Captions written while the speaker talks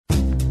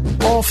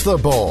Off the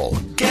Ball,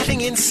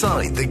 getting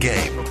inside the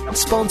game.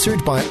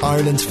 Sponsored by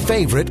Ireland's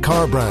favourite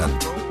car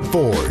brand,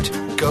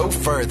 Ford. Go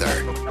further.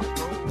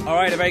 All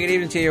right, a very good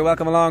evening to you.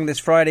 Welcome along this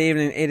Friday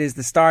evening. It is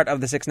the start of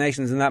the Six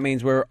Nations, and that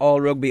means we're all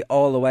rugby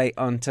all the way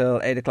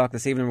until 8 o'clock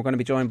this evening. We're going to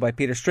be joined by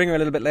Peter Stringer a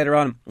little bit later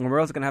on, and we're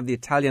also going to have the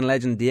Italian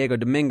legend Diego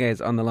Domingues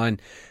on the line.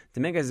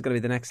 Domingues is going to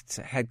be the next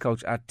head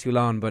coach at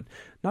Toulon, but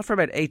not for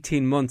about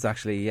 18 months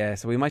actually, yeah.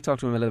 So we might talk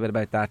to him a little bit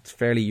about that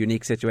fairly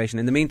unique situation.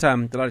 In the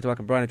meantime, delighted to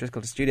welcome Brian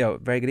O'Driscoll to the studio.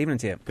 Very good evening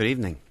to you. Good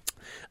evening.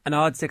 An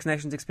odd Six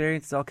Nations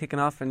experience, it's all kicking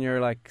off and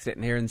you're like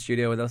sitting here in the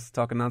studio with us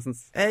talking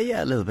nonsense?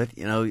 Yeah, a little bit.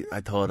 You know,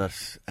 I thought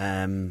that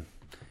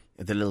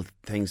the little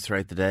things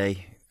throughout the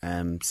day,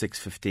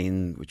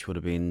 6:15, which would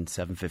have been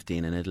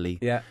 7:15 in Italy.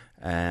 Yeah.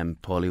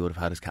 Paulie would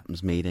have had his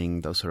captain's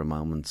meeting, those sort of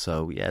moments.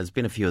 So yeah, there's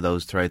been a few of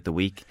those throughout the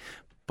week,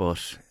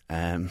 but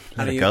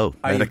let it go.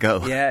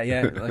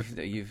 Yeah. Like,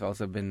 you've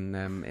also been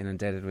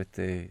inundated with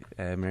the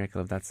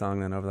miracle of that song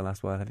then over the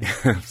last while, have you?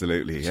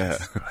 Absolutely, yeah.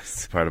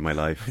 It's part of my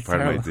life, it's part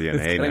terrible. Of my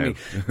DNA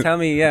now. Tell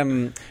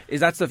me, is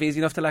that stuff easy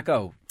enough to let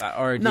go?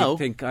 Or do you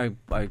think I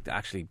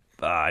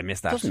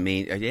missed that? Doesn't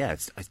mean, I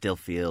still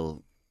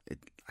feel...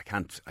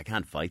 I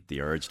can't fight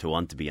the urge to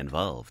want to be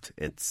involved.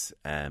 It's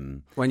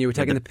when you were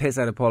taking the piss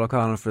out of Paul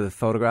O'Connell for the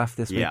photograph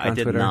this week. Yeah, on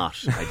Twitter.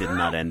 I did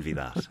not envy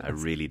that. I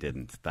really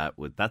didn't.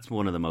 That's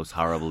one of the most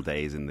horrible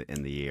days in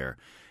the year.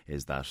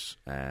 Is that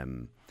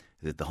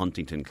the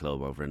Huntington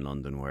Club over in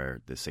London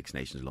where the Six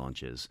Nations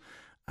launch is,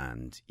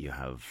 and you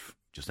have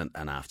just an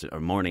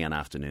morning and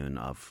afternoon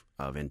of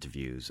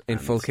interviews in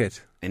full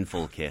kit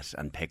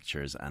and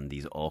pictures and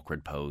these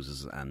awkward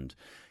poses and.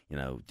 You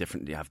know,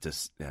 different. You have to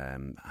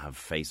have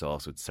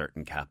face-offs with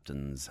certain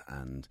captains,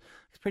 and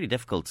it's pretty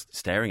difficult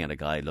staring at a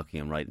guy, looking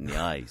him right in the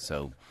eye.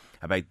 So,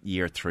 about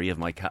year 3 of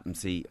my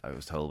captaincy, I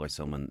was told by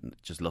someone,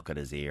 just look at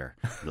his ear.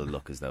 It'll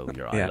look as though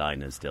your eye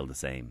line is still the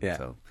same. Yeah.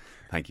 So,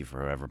 thank you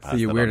for whoever passed. So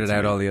you that weirded on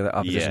out me. all the other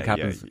opposition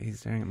captains. Yeah. He's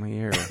staring at my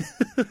ear.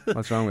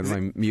 What's wrong with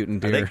my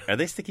mutant ear? Are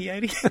they sticky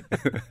Eddie?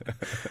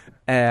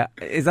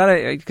 Is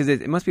that because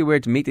it must be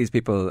weird to meet these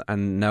people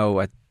and know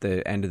at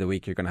the end of the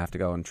week you're going to have to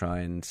go and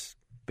try and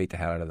beat the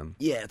hell out of them.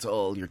 Yeah, it's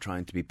all, you're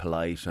trying to be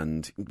polite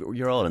and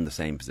you're all in the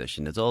same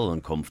position. It's all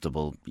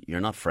uncomfortable. You're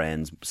not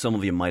friends. Some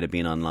of you might have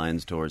been on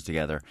Lions tours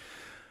together,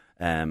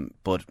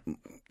 but you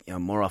know,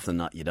 more often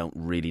than not, you don't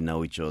really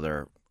know each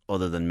other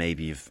than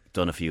maybe you've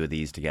done a few of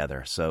these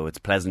together. So it's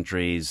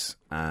pleasantries,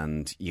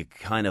 and you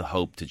kind of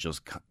hope to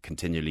just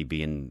continually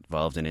be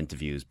involved in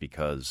interviews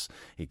because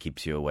it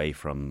keeps you away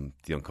from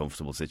the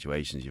uncomfortable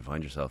situations you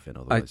find yourself in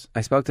otherwise.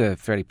 I spoke to a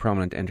fairly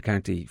prominent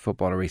inter-county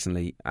footballer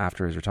recently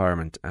after his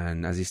retirement,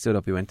 and as he stood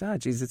up he went,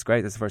 geez, it's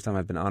great, that's the first time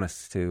I've been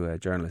honest to a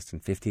journalist in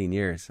 15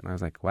 years. And I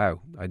was like, wow,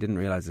 I didn't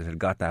realise it had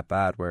got that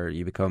bad where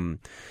you become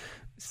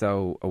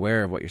so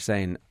aware of what you're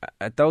saying.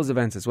 At those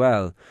events as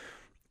well,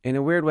 in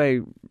a weird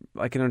way,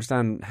 I can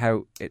understand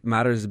how it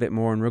matters a bit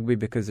more in rugby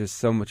because there's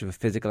so much of a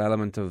physical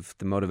element of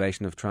the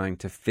motivation of trying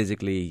to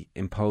physically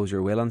impose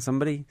your will on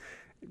somebody.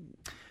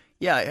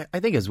 Yeah,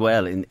 I think as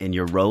well in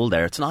your role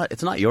there, it's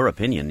not your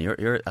opinion.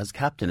 You're as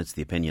captain, it's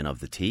the opinion of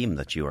the team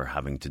that you are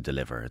having to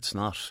deliver. It's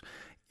not,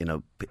 you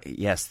know,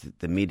 yes,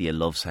 the media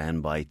love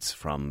sound bites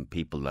from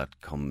people that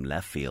come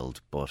left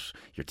field, but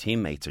your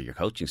teammates or your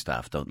coaching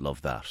staff don't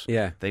love that.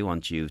 Yeah, they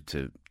want you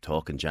to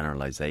talk in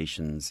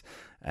generalisations.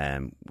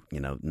 You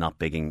know, not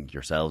bigging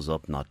yourselves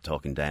up, not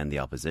talking down the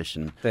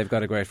opposition. They've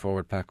got a great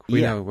forward pack.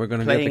 We know we're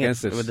going to be up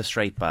against it with a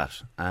straight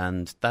bat,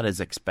 and that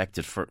is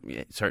expected.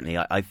 Certainly,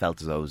 I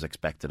felt as though it was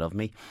expected of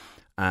me.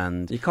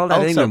 And you called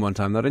out England one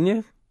time, though, didn't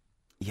you?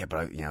 Yeah,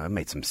 but I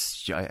made some.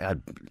 I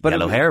had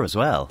yellow hair as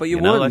well. But you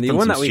won. You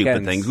won that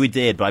weekend. Stupid things we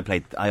did, but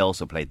I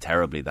also played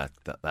terribly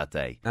that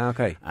day.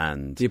 Okay.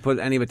 And do you put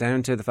any of it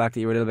down to the fact that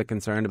you were a little bit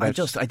concerned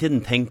about? I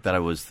didn't think that I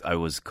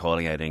was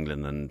calling out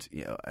England, and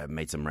I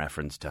made some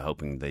reference to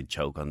hoping they'd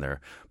choke on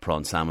their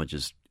prawn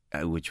sandwiches,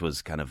 which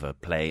was kind of a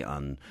play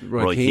on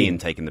Roy Keane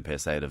taking the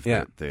piss out of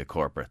the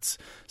corporates.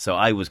 So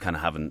I was kind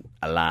of having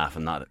a laugh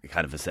and not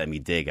kind of a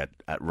semi-dig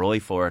at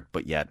Roy for it,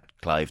 but yet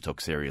Clive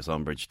took serious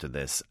umbrage to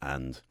this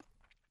and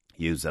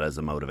used it as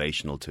a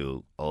motivational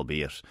tool,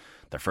 albeit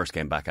their first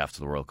game back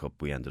after the World Cup,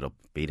 we ended up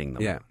beating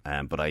them. Yeah.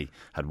 But I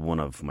had one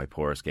of my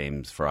poorest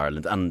games for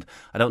Ireland. And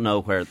I don't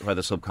know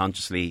whether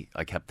subconsciously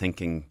I kept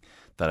thinking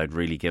that I'd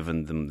really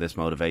given them this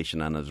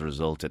motivation and as a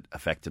result it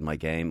affected my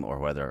game, or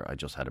whether I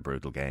just had a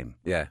brutal game.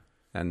 Yeah.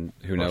 And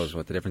who knows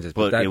what the difference is.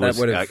 But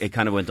it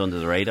kind of went under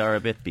the radar a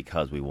bit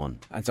because we won.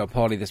 And so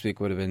Paulie this week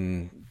would have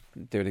been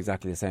doing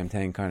exactly the same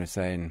thing, kind of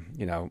saying,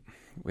 you know,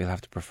 we'll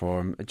have to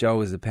perform. Joe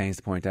is the pains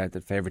to point out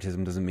that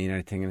favouritism doesn't mean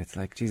anything, and it's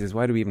like, Jesus,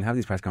 why do we even have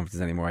these press conferences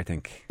anymore? I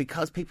think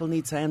because people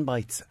need sound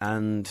bites,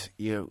 and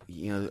you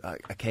know,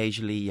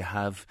 occasionally you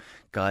have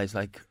guys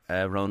like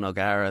Ron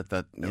O'Gara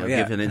that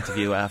give an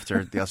interview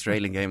after the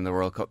Australian game in the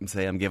World Cup and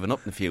say, "I'm giving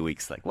up in a few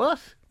weeks." Like, what?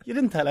 You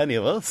didn't tell any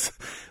of us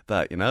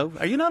that, you know.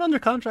 Are you not under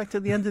contract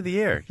at the end of the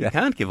year? You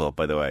can't give up,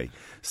 by the way.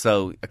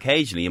 So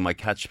occasionally you might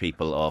catch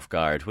people off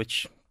guard,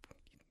 which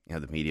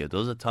the media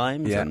does at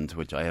times, and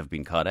which I have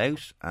been caught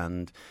out.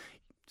 And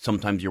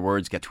sometimes your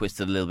words get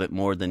twisted a little bit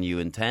more than you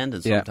intend,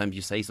 and sometimes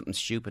you say something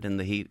stupid in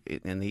the heat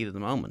of the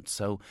moment.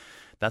 So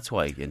that's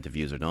why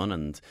interviews are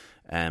done.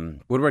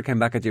 And Woodward came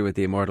back at you with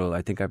the immortal,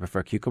 I think I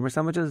prefer cucumber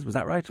sandwiches. Was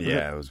that right?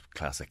 It was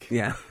classic.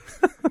 Yeah.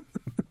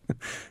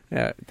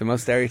 Yeah, the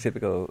most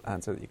stereotypical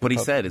answer that you could. But he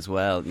said as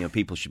well,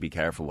 people should be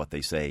careful what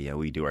they say.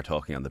 We do our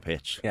talking on the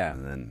pitch. Yeah.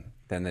 And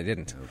then they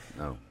didn't.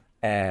 No.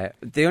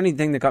 The only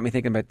thing that got me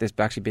thinking about this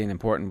actually being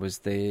important was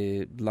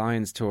the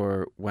Lions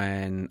tour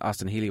when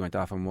Austin Healey went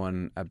off and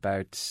won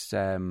about,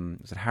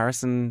 was it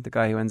Harrison, the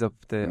guy who ends up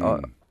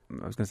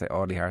I was going to say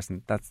Audley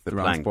Harrison. That's the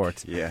wrong plank,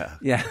 sport.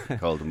 Yeah.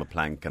 Called him a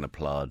plank and a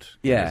plod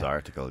in his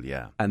article,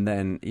 And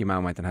then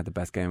Imam went and had the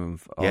best game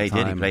of all time. Yeah, he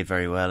did. He played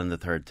very well in the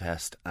third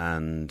test,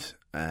 and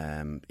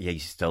he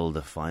stole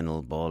the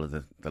final ball of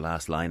the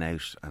last line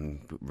out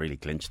and really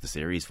clinched the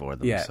series for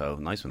them. Yeah. So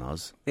nice one,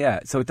 Oz. Yeah,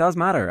 so it does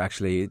matter,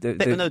 actually. No,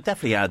 it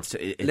definitely adds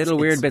to it. Little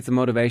weird bits of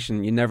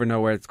motivation. You never know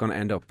where it's going to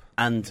end up.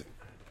 And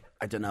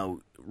I don't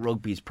know,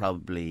 rugby's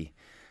probably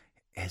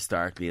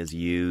historically has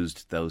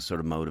used those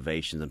sort of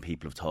motivations, and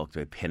people have talked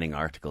about pinning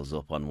articles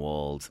up on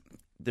walls.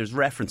 There's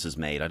references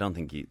made. I don't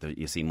think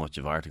you see much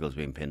of articles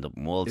being pinned up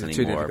on walls it's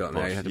anymore. Too difficult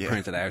now. You have to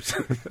print it out.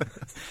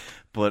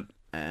 But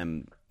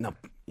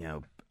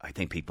no, I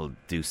think people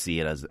do see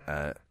it as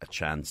a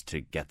chance to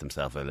get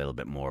themselves a little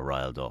bit more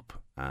riled up,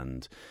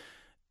 and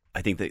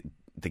I think that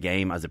the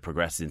game, as it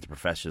progresses into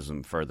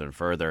professionalism further and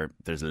further,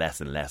 there's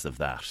less and less of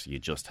that. You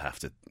just have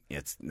to.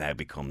 It's now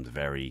become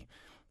very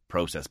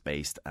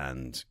process-based,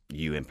 and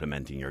you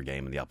implementing your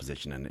game in the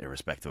opposition, and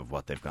irrespective of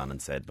what they've gone and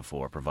said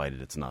before,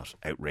 provided it's not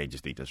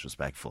outrageously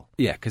disrespectful.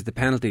 Yeah, because the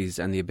penalties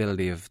and the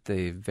ability of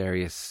the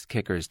various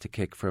kickers to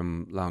kick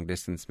from long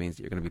distance means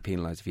that you're going to be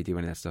penalised if you do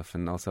any of that stuff,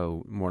 and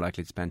also more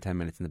likely to spend 10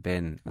 minutes in the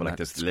bin. Well, like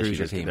there's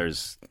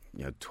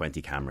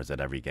 20 cameras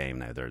at every game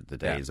now. They're the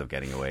days of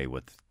getting away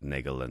with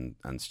niggle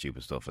and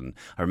stupid stuff. And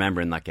I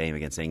remember in that game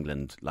against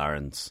England,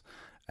 Lawrence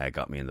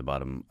got me in the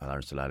bottom.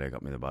 Lawrence Deladio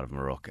got me in the bottom of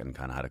a ruck and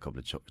kind of had a couple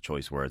of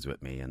choice words with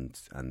me, and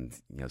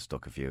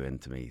stuck a few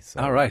into me.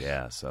 So, all right,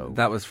 yeah. So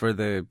that was for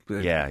the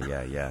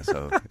yeah.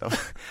 So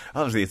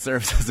obviously it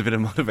serves as a bit of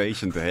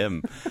motivation to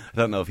him. I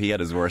don't know if he had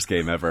his worst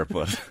game ever,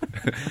 but.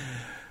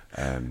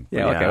 Okay.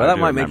 Well, that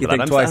might make you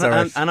think twice.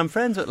 And I'm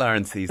friends with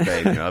Lawrence these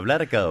days. I've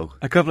let it go.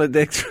 A couple of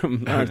dicks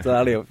from Lawrence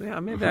Deladio.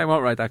 Yeah, maybe I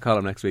won't write that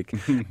column next week.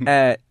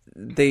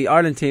 The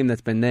Ireland team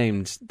that's been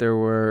named, there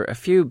were a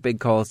few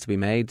big calls to be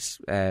made.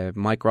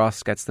 Mike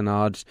Ross gets the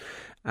nod,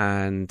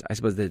 and I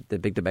suppose the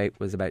big debate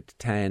was about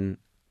 10.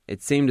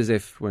 It seemed as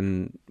if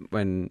when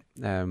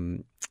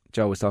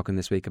Joe was talking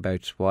this week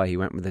about why he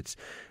went with it,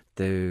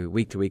 the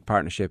week-to-week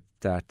partnership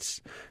that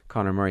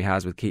Conor Murray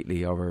has with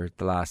Keatley over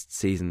the last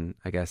season,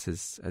 I guess,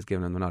 has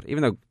given him the nod.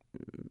 Even though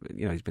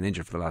he's been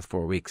injured for the last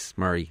 4 weeks,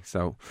 Murray.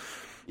 So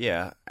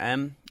yeah,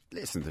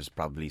 listen, there's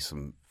probably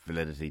some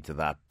validity to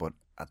that, but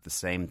at the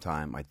same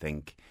time, I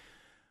think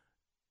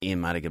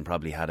Ian Madigan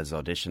probably had his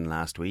audition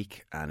last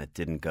week and it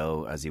didn't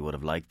go as he would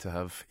have liked to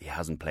have. He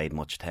hasn't played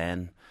much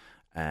 10.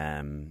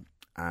 And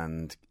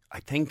I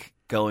think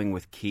going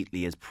with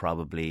Keatley is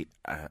probably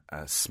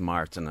a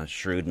smart and a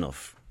shrewd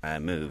enough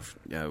move,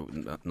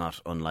 not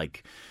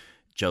unlike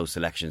Joe's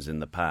selections in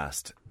the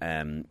past.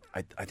 I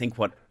think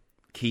what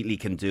Keatley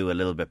can do a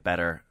little bit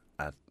better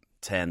at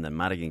 10 than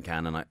Madigan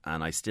can,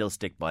 and I still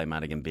stick by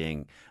Madigan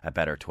being a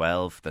better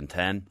 12 than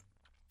 10.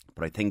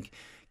 But I think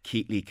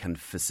Keatley can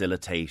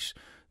facilitate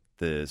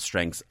the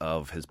strengths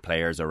of his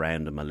players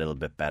around him a little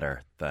bit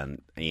better than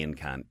Ian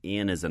can.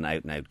 Ian is an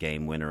out-and-out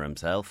game winner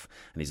himself,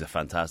 and he's a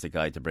fantastic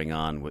guy to bring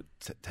on with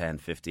 10,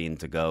 15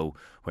 to go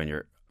when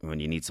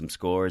you need some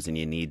scores and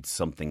you need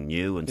something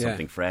new and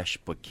something fresh.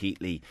 But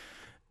Keatley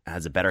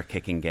has a better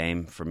kicking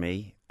game for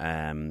me.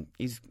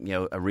 He's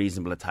a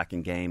reasonable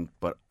attacking game,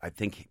 but I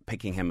think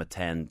picking him at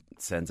 10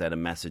 sends out a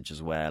message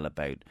as well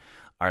about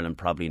Ireland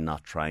probably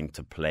not trying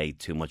to play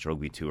too much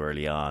rugby too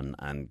early on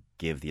and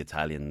give the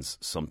Italians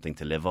something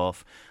to live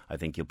off. I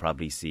think you'll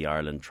probably see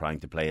Ireland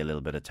trying to play a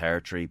little bit of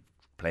territory,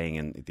 playing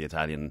in the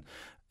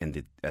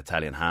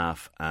Italian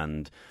half,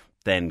 and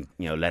then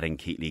letting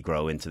Keatley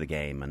grow into the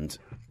game.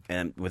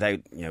 And without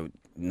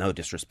no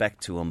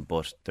disrespect to him,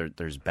 but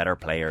there's better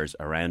players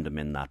around him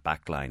in that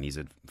back line. He's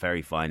a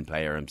very fine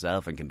player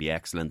himself and can be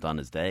excellent on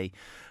his day,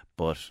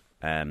 but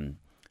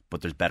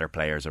there's better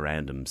players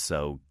around him,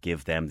 so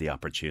give them the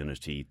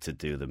opportunity to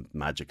do the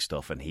magic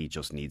stuff, and he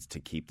just needs to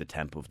keep the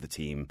tempo of the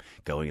team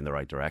going in the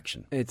right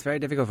direction. It's very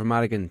difficult for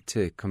Madigan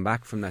to come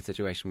back from that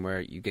situation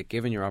where you get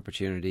given your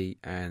opportunity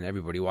and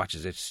everybody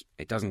watches it.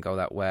 It doesn't go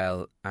that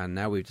well, and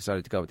now we've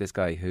decided to go with this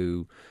guy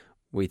who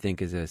we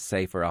think is a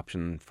safer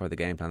option for the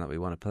game plan that we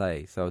want to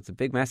play. So it's a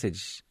big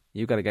message.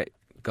 You've got to get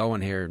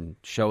going here and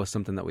show us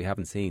something that we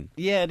haven't seen.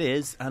 Yeah, it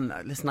is. And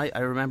listen, I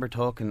remember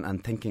talking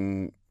and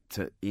thinking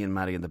to Ian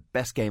Madigan, the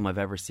best game I've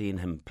ever seen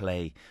him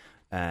play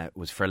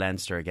was for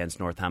Leinster against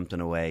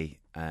Northampton away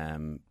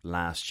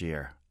last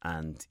year,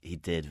 and he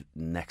did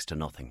next to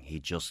nothing. He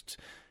just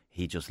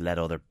let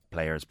other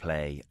players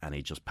play, and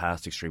he just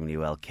passed extremely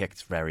well,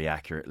 kicked very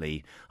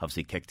accurately,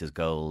 obviously kicked his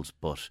goals,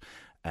 but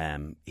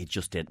He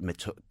just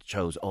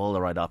chose all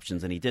the right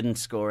options, and he didn't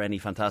score any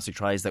fantastic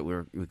tries that we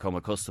become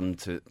accustomed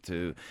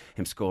to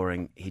him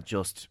scoring.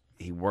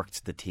 He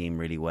worked the team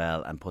really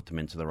well and put them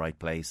into the right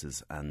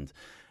places. And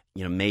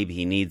maybe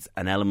he needs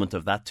an element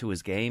of that to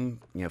his game,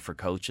 for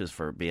coaches,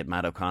 for be it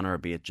Matt O'Connor or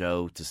be it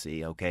Joe, to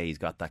see, okay, he's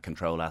got that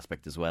control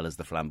aspect as well as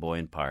the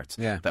flamboyant parts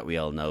that we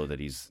all know that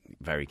he's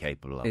very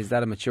capable of. Is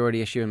that a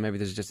maturity issue, and maybe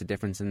there's just a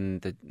difference in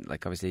the,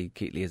 like, obviously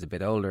Keatley is a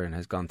bit older and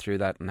has gone through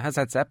that and has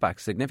had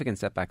setbacks, significant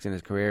setbacks in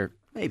his career?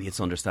 Maybe it's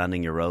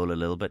understanding your role a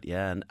little bit,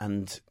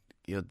 and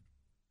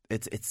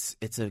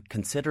it's a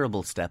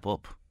considerable step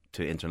up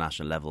to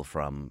international level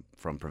from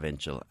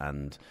provincial,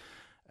 and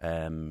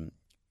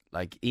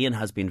like Ian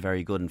has been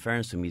very good. In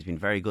fairness to him, he's been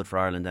very good for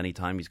Ireland any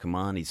time he's come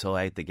on. He saw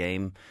out the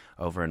game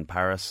over in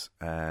Paris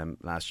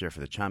last year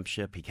for the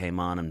championship. He came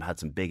on and had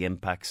some big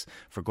impacts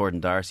for Gordon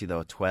Darcy,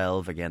 though, at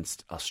 12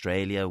 against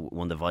Australia,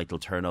 won the vital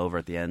turnover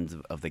at the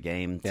end of the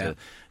game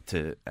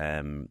to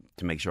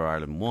make sure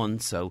Ireland won.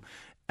 So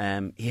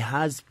he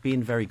has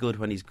been very good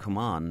when he's come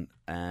on,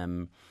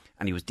 and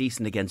he was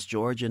decent against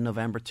Georgia in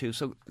November too.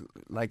 So,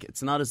 like,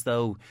 it's not as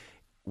though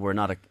we're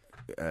not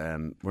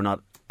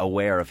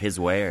aware of his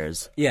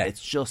wares. Yeah.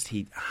 It's just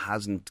he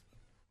hasn't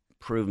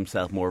proved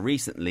himself more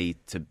recently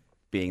to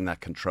being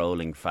that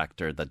controlling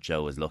factor that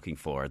Joe is looking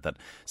for, that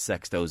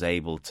Sexto's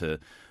able to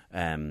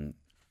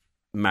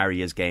marry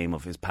his game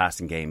of his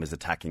passing game, his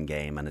attacking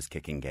game and his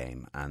kicking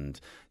game. And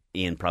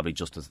Ian probably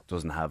just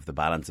doesn't have the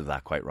balance of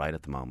that quite right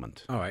at the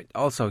moment. All right.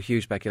 Also,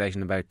 huge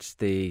speculation about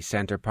the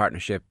centre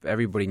partnership.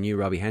 Everybody knew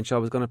Robbie Henshaw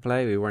was going to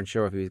play. We weren't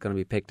sure if he was going to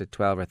be picked at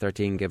 12 or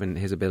 13, given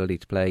his ability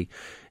to play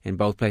in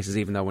both places,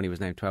 even though when he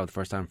was named 12 the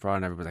first time for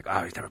Ireland, everybody was like,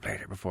 oh, he's never played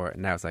here before.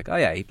 And now it's like, oh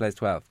yeah, he plays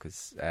 12,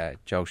 because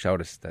Joe showed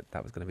us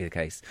that was going to be the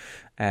case.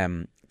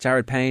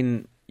 Jared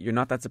Payne, you're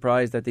not that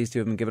surprised that these two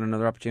have been given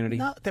another opportunity?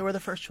 No, they were the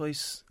first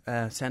choice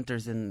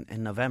centres in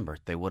November.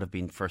 They would have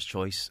been first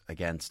choice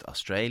against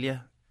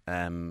Australia,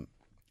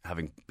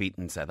 having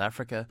beaten South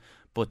Africa,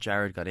 but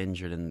Jared got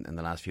injured in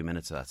the last few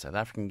minutes of that South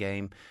African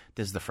game.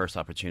 This is the first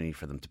opportunity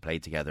for them to play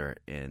together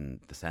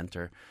in the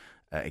centre.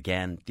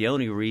 Again, the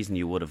only reason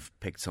you would have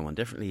picked someone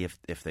differently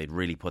if they'd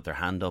really put their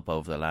hand up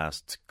over the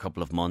last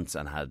couple of months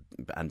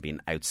and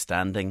been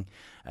outstanding.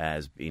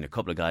 There's been a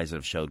couple of guys that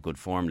have showed good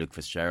form. Luke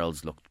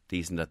Fitzgerald's looked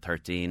decent at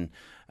 13,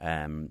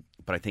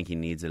 but I think he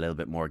needs a little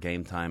bit more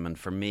game time. And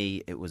for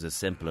me, it was a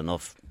simple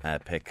enough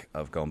pick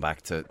of going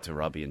back to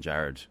Robbie and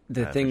Jared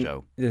for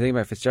Joe. The thing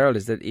about Fitzgerald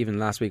is that even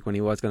last week when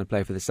he was going to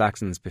play for the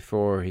Saxons,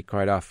 before he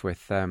cried off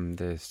with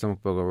the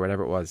stomach bug or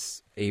whatever it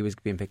was, he was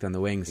being picked on the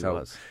wing.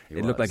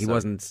 It looked like he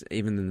wasn't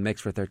even in the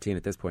mix for 13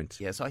 at this point.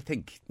 Yeah, so I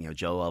think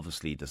Joe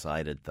obviously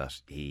decided that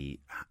he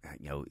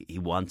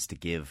wants to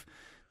give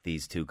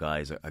these two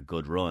guys a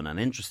good run. And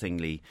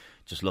interestingly,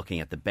 just looking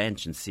at the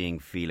bench and seeing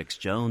Felix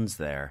Jones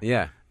there,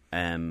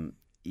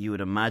 you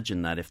would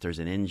imagine that if there's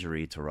an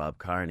injury to Rob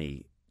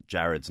Kearney,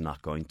 Jared's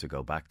not going to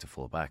go back to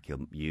full back.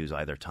 He'll use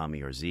either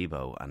Tommy or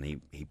Zebo, and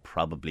he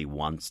probably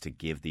wants to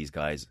give these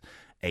guys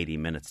 80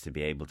 minutes to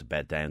be able to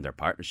bed down their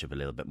partnership a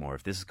little bit more.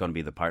 If this is going to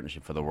be the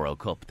partnership for the World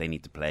Cup, they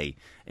need to play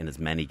in as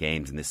many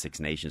games in the Six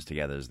Nations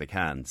together as they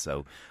can.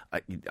 So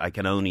I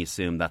can only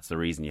assume that's the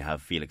reason you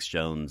have Felix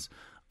Jones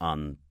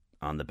on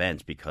the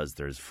bench, because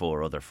there's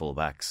four other full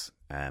backs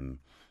in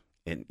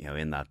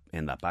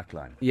that back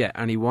line. Yeah,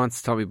 and he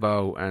wants Tommy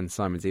Bowe and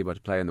Simon Zebo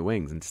to play on the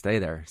wings and to stay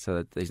there, so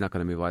that he's not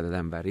going to move either of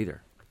them about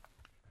either.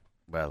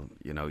 Well,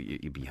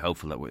 you'd be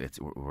hopeful that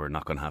we're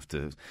not going to have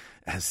to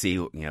see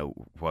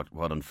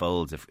what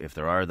unfolds if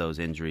there are those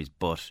injuries.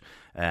 But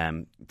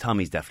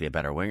Tommy's definitely a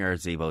better winger.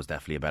 Zebo's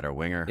definitely a better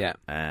winger.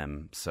 Yeah.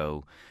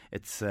 So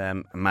it's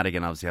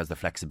Madigan obviously has the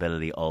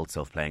flexibility also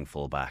of playing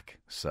full back.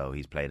 So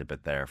he's played a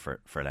bit there for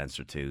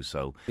Leinster too.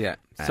 So yeah,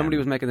 somebody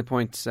was making the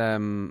point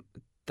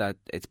that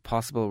it's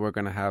possible we're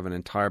going to have an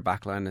entire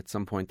backline at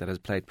some point that has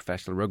played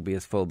professional rugby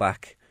as full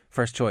back.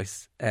 First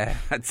choice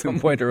at some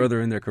point or other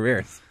in their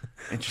careers.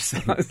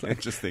 Interesting.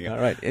 Interesting. All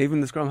right.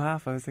 Even the scrum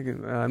half, I was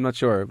thinking, I'm not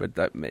sure, but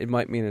it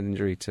might mean an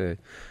injury to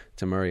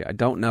Murray. I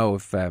don't know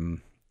if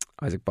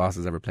Isaac Boss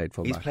has ever played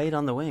full back. He's played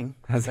on the wing.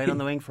 On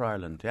the wing for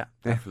Ireland. Yeah,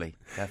 definitely.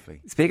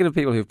 Speaking of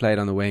people who've played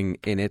on the wing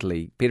in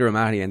Italy, Peter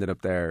O'Mahony ended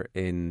up there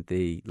in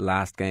the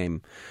last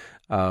game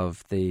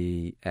of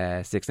the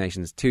Six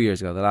Nations 2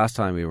 years ago, the last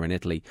time we were in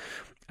Italy.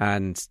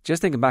 And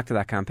just thinking back to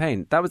that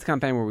campaign, that was the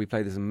campaign where we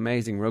played this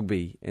amazing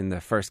rugby in the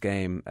first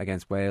game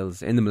against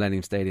Wales in the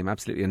Millennium Stadium,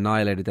 absolutely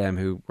annihilated them,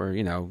 who were,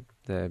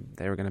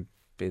 they were going to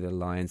be the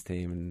Lions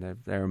team, and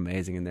they're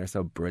amazing and they're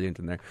so brilliant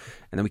in there.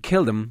 And then we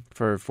killed them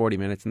for 40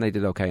 minutes and they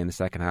did okay in the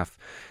second half.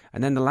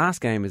 And then the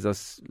last game is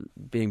us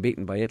being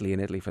beaten by Italy in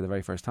Italy for the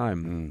very first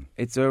time.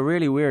 It's a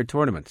really weird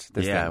tournament.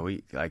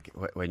 We like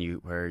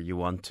where you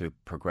want to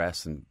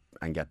progress and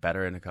get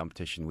better in a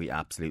competition. We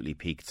absolutely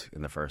peaked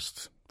in the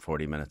first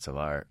 40 minutes of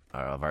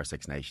our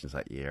Six Nations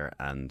that year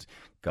and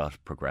got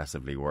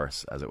progressively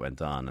worse as it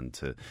went on.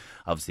 And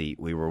obviously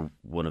we were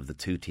one of the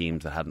two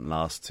teams that hadn't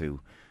lost to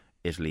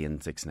Italy in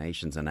Six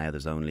Nations, and now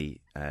there's only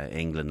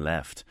England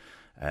left.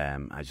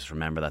 I just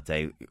remember that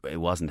day, it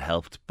wasn't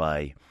helped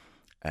by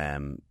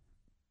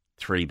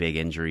 3 big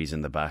injuries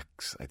in the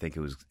backs. I think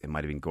it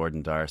might have been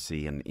Gordon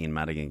Darcy and Ian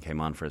Madigan came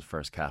on for his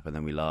first cap, and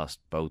then we lost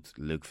both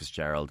Luke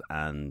Fitzgerald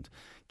and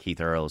Keith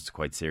Earls to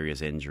quite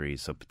serious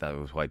injuries. So that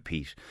was why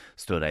Pete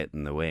stood out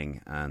in the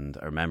wing. And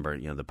I remember,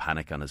 the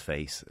panic on his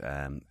face,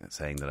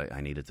 saying that I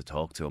needed to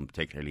talk to him,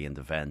 particularly in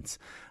defence.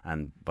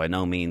 And by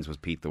no means was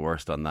Pete the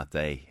worst on that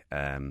day.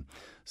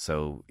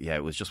 So yeah,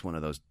 it was just one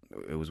of those.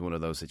 It was one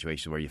of those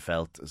situations where you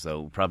felt as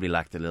though probably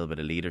lacked a little bit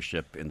of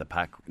leadership in the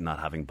pack, not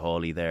having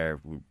Paulie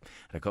there. We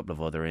had a couple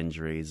of other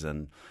injuries,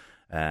 and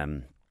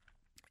it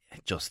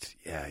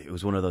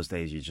was one of those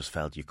days you just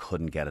felt you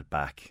couldn't get it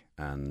back.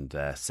 And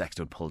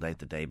Sexton pulled out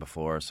the day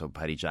before, so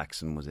Paddy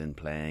Jackson was in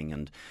playing,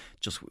 and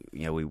just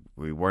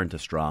we weren't a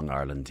strong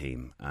Ireland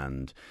team,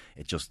 and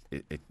it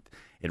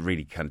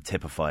really kind of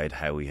typified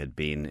how we had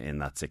been in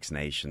that Six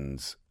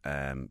Nations,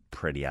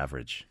 pretty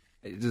average.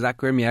 Does that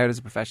grim you out as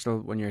a professional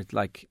when you're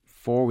like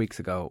 4 weeks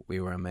ago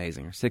we were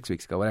amazing, or 6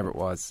 weeks ago, whatever it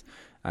was,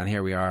 and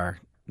here we are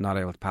not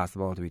able to pass the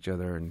ball to each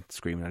other and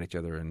screaming at each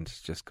other and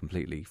just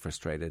completely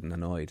frustrated and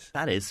annoyed?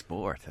 That is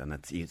sport, and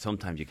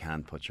sometimes you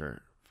can't put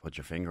your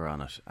finger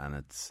on it, and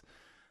it's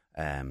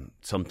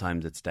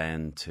sometimes it's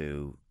down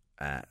to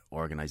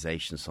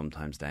organisation,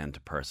 sometimes down to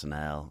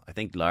personnel. I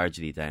think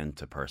largely down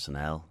to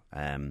personnel.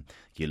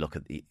 You look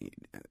at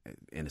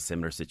in a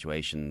similar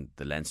situation,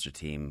 the Leinster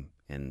team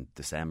in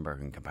December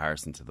in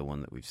comparison to the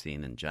one that we've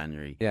seen in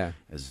January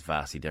is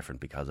vastly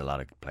different, because a lot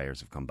of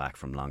players have come back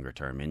from longer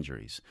term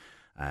injuries.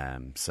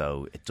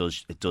 So it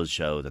does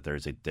show that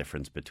there's a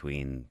difference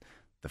between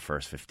the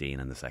first 15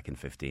 and the second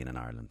 15 in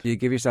Ireland. Do you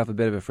give yourself a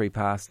bit of a free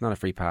pass? Not a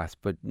free pass,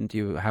 but do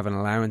you have an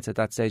allowance at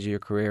that stage of your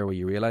career where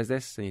you realise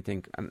this and you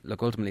think, and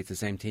look, ultimately it's the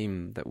same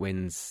team that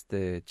wins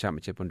the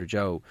championship under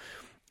Joe,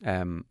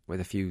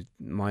 with a few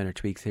minor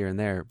tweaks here and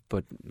there,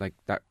 but like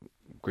that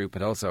group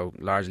had also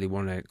largely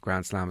won a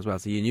Grand Slam as well,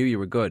 so you knew you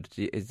were good.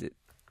 Is it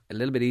a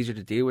little bit easier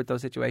to deal with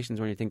those situations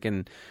when you're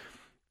thinking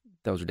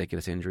those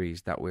ridiculous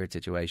injuries, that weird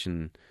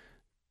situation,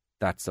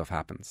 that stuff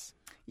happens?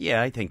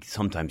 Yeah, I think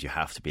sometimes you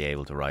have to be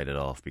able to write it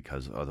off,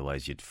 because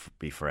otherwise you'd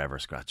be forever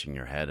scratching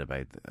your head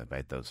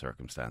about those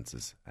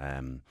circumstances.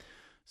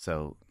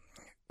 So,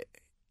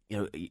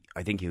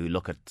 I think you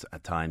look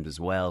at times as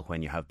well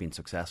when you have been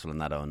successful in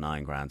that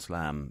 2009 Grand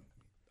Slam.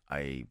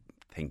 I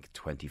think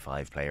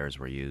 25 players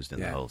were used in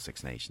the whole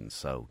Six Nations,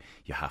 so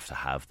you have to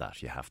have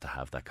that. You have to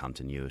have that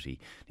continuity.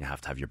 You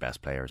have to have your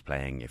best players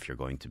playing if you're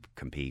going to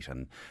compete.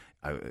 And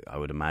I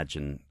would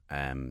imagine,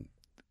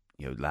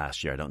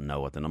 last year, I don't know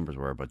what the numbers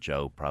were, but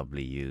Joe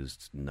probably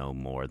used no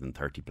more than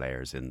 30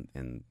 players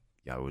in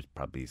I would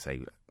probably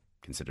say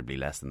considerably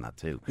less than that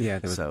too. Yeah,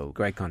 there was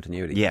great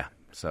continuity. Yeah,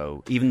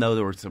 so even though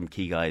there were some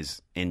key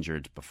guys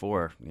injured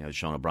before,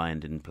 Sean O'Brien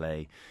didn't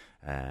play,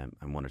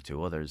 and one or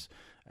two others,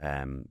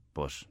 you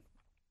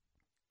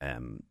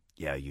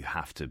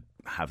have to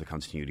have the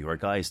continuity where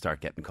guys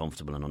start getting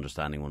comfortable and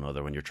understanding one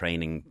another. When you're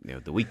training,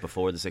 the week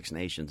before the Six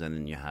Nations, and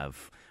then you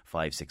have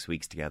 5-6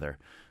 weeks together,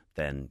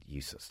 then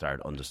you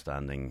start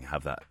understanding,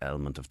 have that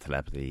element of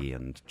telepathy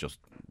and just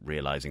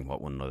realising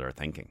what one another are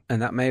thinking.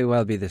 And that may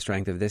well be the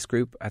strength of this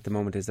group at the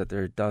moment, is that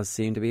there does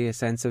seem to be a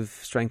sense of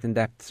strength and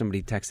depth.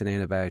 Somebody texted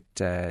in about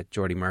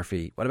Jordy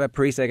Murphy. What about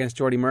Parisa against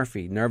Jordy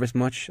Murphy? Nervous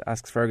much?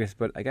 Asks Fergus.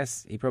 But I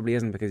guess he probably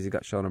isn't, because he's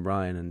got Sean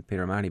O'Brien and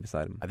Peter O'Mahony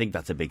beside him. I think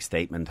that's a big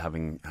statement,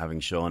 having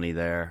Shawnee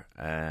there.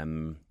 I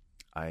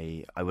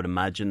would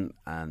imagine,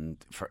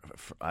 and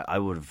I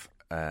would have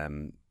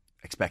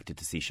expected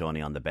to see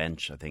Shawnee on the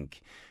bench. I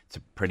think it's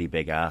a pretty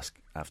big ask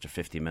after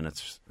 50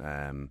 minutes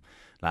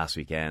last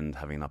weekend,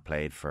 having not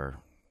played for,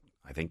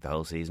 I think, the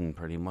whole season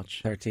pretty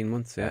much. 13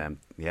 months, yeah.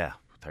 Yeah,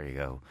 there you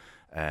go.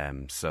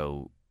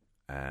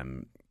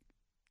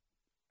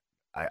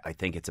 I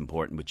think it's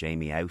important with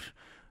Jamie out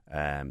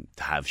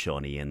to have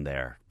Shawnee in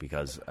there,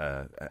 because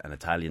an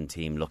Italian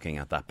team looking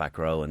at that back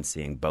row and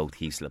seeing both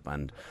Heaslip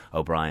and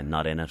O'Brien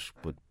not in it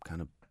would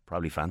kind of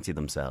probably fancy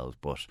themselves,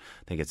 but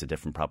I think it's a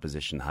different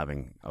proposition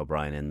having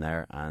O'Brien in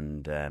there,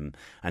 and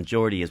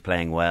Jordy is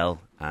playing well,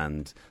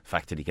 and the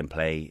fact that he can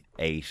play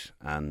 8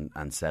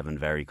 and 7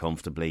 very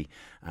comfortably,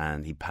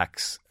 and he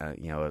packs a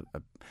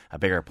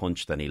bigger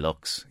punch than he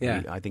looks.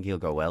 Yeah. I think he'll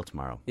go well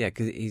tomorrow. Yeah,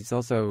 because he's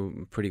also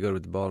pretty good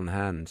with the ball in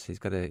hand. He's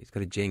got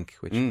a jink,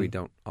 which we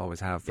don't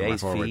always have from our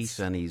forwards.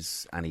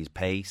 Feet and his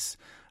pace,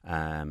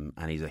 and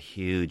he's a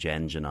huge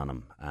engine on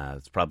him.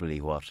 It's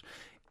probably what.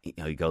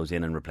 He goes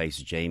in and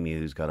replaces Jamie,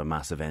 who's got a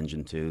massive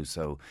engine too.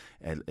 So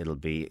it'll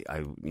be,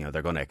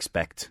 they're going to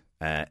expect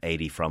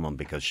 80 from him,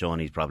 because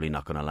Shawnee's probably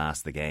not going to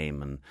last the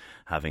game. And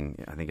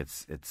having, I think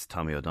it's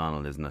Tommy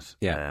O'Donnell, isn't it?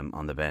 Yeah.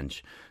 On the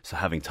bench. So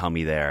having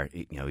Tommy there,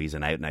 he's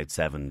an out and out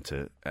 7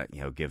 to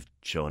give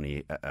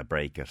Shawnee a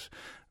break at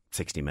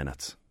 60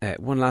 minutes.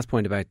 One last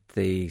point about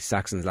the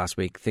Saxons last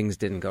week. Things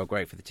didn't go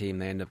great for the team.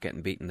 They end up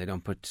getting beaten. They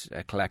don't put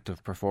a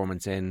collective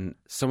performance in.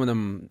 Some of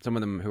them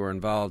who are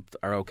involved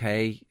are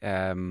okay.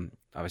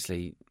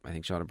 Obviously, I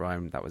think Sean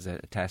O'Brien, that was a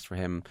test for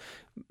him.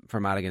 For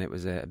Madigan, it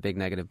was a big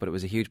negative, but it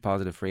was a huge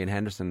positive for Ian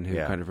Henderson, who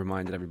kind of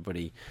reminded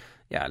everybody,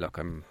 Yeah, look,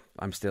 I'm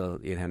still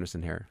Ian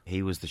Henderson here.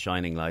 He was the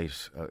shining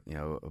light,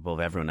 above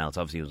everyone else.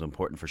 Obviously, it was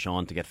important for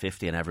Sean to get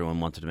 50, and everyone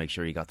wanted to make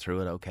sure he got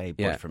through it. Okay,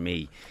 but for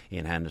me,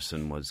 Ian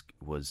Henderson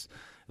was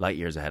light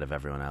years ahead of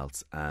everyone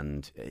else,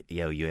 and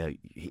you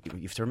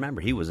have to remember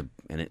he was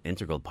an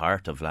integral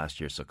part of last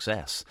year's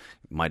success.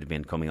 Might have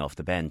been coming off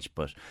the bench,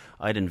 but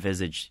I'd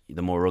envisage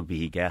the more rugby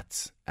he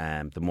gets,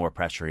 the more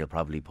pressure he'll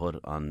probably put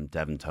on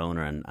Devon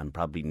Toner, and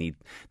probably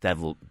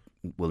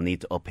will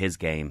need to up his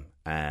game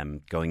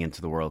going into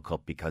the World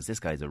Cup, because this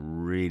guy's a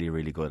really,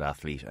 really good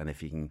athlete, and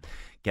if he can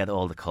get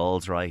all the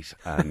calls right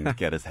and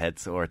get his head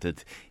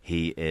sorted,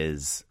 he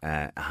is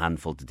a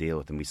handful to deal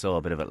with, and we saw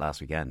a bit of it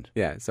last weekend.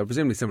 Yeah, so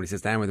presumably somebody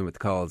sits down with him with the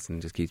calls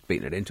and just keeps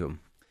beating it into him.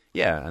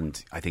 Yeah,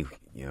 and I think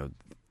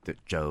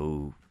that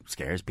Joe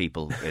scares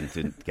people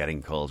into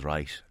getting calls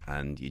right,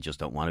 and you just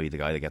don't want to be the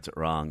guy that gets it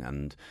wrong,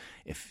 and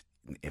if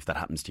that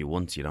happens to you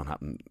once, you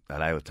don't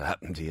allow it to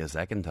happen to you a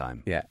second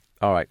time. Yeah.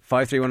 All right,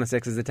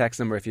 53106 is the text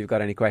number if you've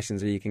got any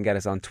questions, or you can get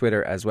us on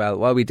Twitter as well.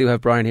 While we do have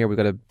Brian here, we've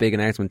got a big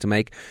announcement to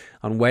make.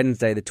 On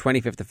Wednesday, the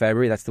 25th of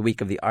February, that's the week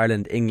of the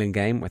Ireland-England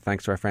game, with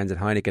thanks to our friends at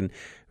Heineken,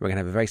 we're going to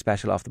have a very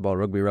special off-the-ball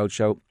rugby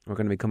roadshow. We're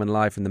going to be coming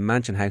live from the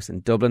Mansion House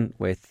in Dublin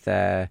with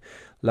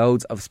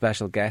loads of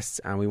special guests,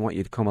 and we want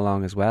you to come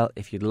along as well.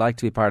 If you'd like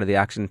to be part of the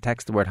action,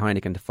 text the word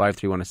Heineken to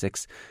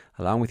 53106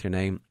 along with your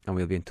name, and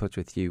we'll be in touch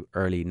with you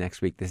early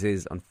next week. This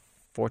is,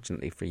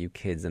 unfortunately for you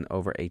kids, an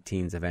over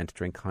 18s event.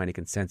 Drink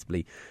Heineken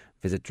sensibly.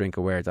 Visit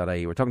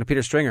drinkaware.ie. We're talking to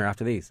Peter Stringer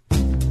after these.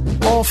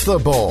 Off the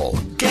ball,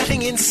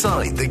 getting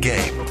inside the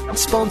game.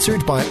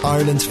 Sponsored by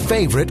Ireland's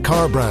favourite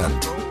car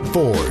brand,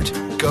 Ford.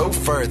 Go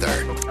further.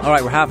 All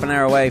right, we're half an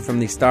hour away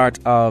from the start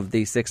of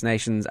the Six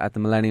Nations at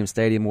the Millennium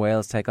Stadium.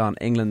 Wales take on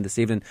England this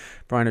evening.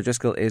 Brian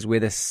O'Driscoll is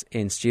with us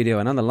in studio,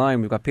 and on the line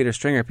we've got Peter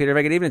Stringer. Peter,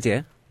 very good evening to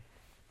you.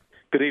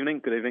 Good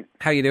evening. Good evening.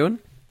 How are you doing?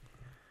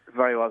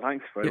 Very well,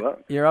 thanks. Very well.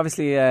 You're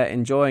obviously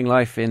enjoying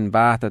life in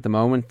Bath at the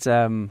moment,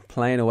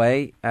 playing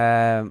away.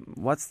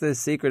 What's the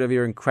secret of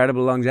your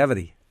incredible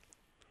longevity?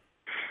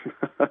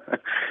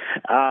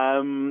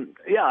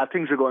 Yeah,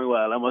 things are going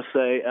well, I must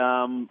say.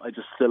 I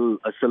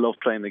still love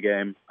playing the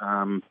game.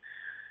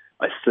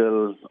 I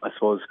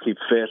suppose, keep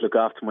fit, look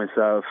after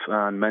myself,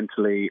 and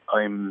mentally,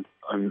 I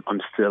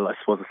still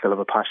have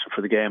a passion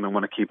for the game and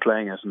want to keep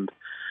playing it. And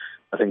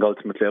I think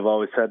ultimately I've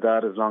always said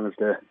that as long as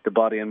the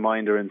body and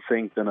mind are in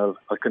sync, then I'll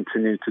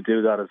continue to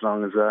do that as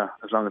long as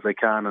I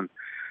can, and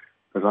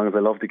as long as I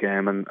love the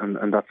game,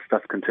 and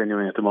that's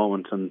continuing at the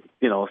moment. And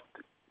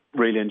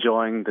really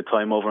enjoying the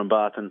time over in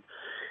Bath, and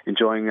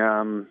enjoying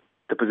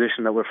the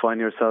position that we're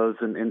finding ourselves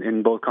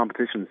in both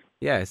competitions.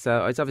 Yeah,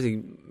 so it's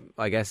obviously,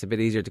 I guess, a bit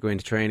easier to go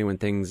into training when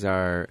things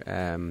are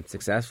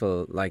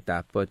successful like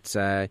that, but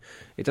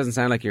it doesn't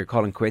sound like you're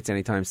calling quits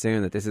anytime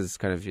soon, that this is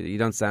kind of, you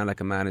don't sound like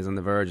a man who's on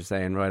the verge of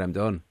saying, right, I'm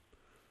done.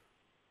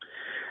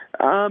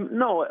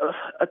 No,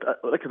 at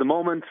the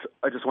moment,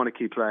 I just want to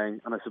keep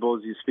playing, and I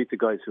suppose you speak to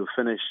guys who have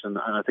finished, and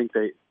I think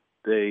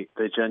they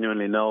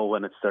genuinely know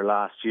when it's their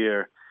last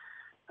year,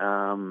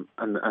 and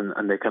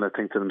they kind of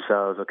think to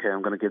themselves, okay,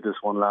 I'm going to give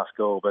this one last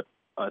go. But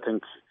I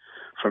think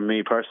for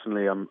me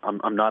personally, I'm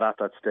not at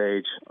that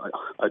stage.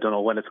 I don't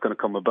know when it's going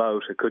to come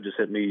about. It could just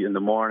hit me in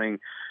the morning,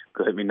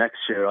 could hit me next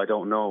year, I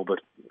don't know. But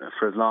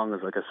for as long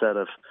as, like I said,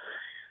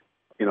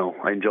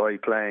 I enjoy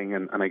playing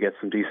and I get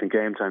some decent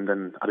game time,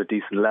 then at a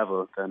decent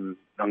level, then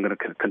I'm going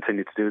to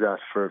continue to do that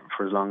for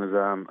as long as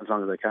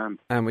I can.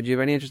 And would you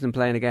have any interest in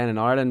playing again in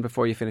Ireland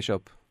before you finish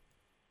up?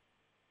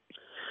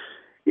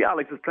 Yeah,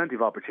 there's plenty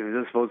of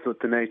opportunities. I suppose with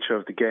the nature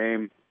of the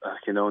game,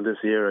 in this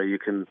era, you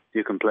can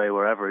play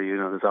wherever.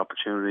 There's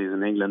opportunities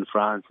in England,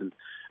 France, and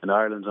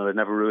Ireland, and I'd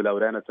never rule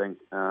out anything.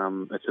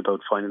 It's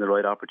about finding the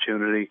right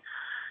opportunity.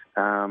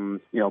 Playing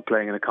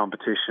in a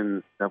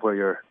competition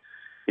where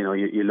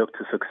you look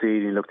to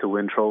succeed, you look to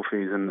win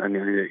trophies, and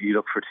you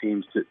look for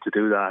teams to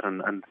do that,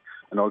 and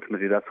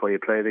ultimately that's why you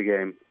play the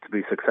game, to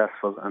be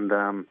successful.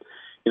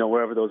 And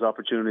wherever those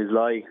opportunities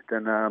lie,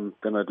 then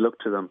I'd look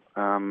to them.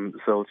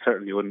 So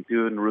certainly you wouldn't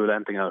rule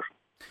anything out.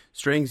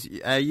 Strings,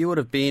 you would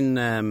have been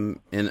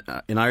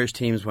in Irish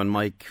teams when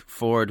Mike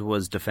Ford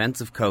was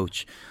defensive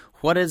coach.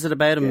 What is it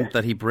about him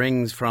that he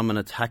brings from an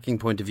attacking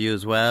point of view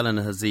as well, and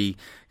has he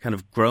kind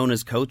of grown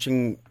his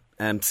coaching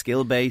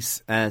skill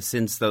base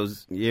since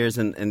those years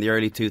in the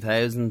early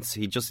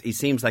 2000s? He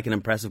seems like an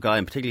impressive guy,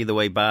 and particularly the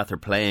way Bath are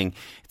playing,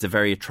 it's a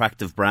very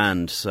attractive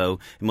brand, so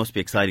it must be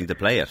exciting to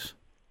play it.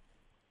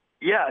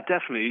 Yeah,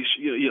 definitely.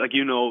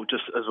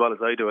 Just as well as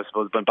I do, I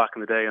suppose. But back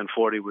in the day, and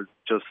Fordy was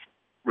just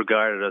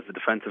regarded as a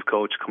defensive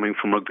coach coming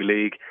from rugby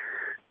league,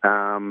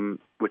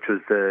 which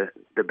was the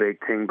big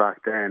thing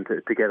back then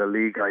to get a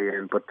league guy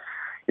in. But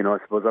I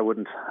suppose I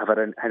wouldn't have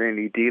had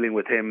any dealing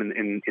with him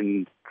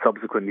in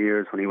subsequent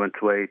years when he went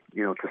away,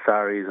 to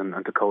Sarries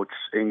and to coach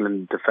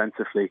England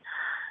defensively,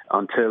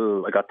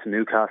 until I got to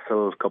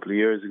Newcastle a couple of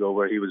years ago,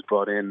 where he was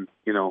brought in,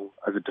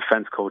 as a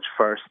defence coach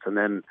first, and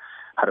then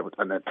had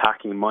an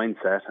attacking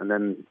mindset, and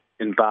then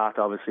in Bath,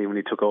 obviously, when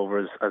he took over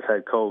as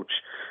head coach,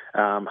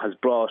 has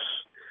brought,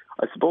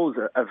 I suppose,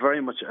 a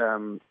very much a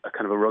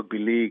kind of a rugby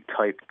league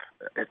type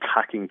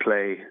attacking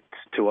play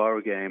to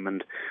our game.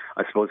 And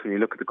I suppose when you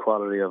look at the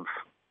quality of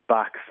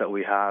backs that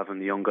we have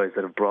and the young guys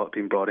that have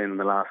been brought in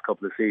the last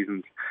couple of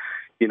seasons,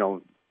 you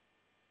know,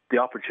 the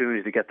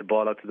opportunity to get the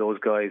ball out to those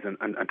guys and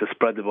to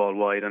spread the ball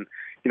wide. And,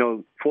 you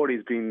know,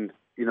 Fordy's been,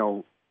 you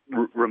know,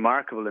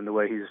 remarkable in the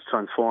way he's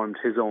transformed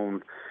his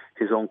own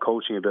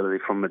coaching ability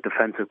from a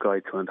defensive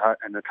guy to an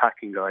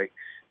attacking guy.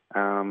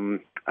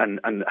 And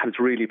has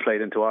really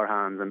played into our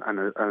hands and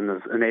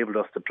has enabled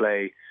us to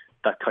play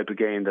that type of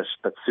game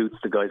that suits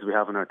the guys we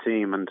have on our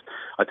team. And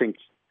I think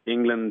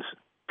England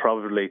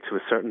probably to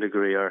a certain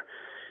degree are,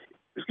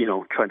 you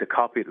know, trying to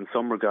copy it in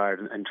some regard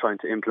and trying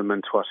to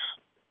implement what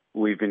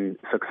we've been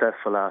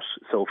successful at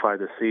so far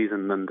this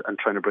season and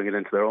trying to bring it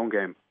into their own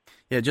game.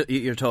 Yeah,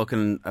 you're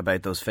talking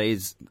about those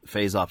phase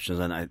options,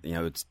 and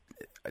it's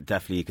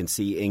definitely you can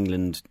see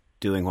England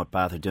doing what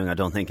Bath are doing. I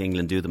don't think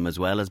England do them as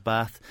well as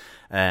Bath.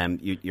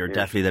 You're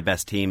definitely the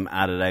best team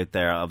at it out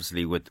there,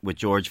 obviously, with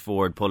George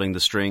Ford pulling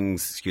the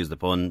strings, excuse the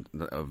pun,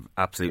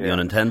 absolutely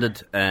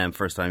unintended.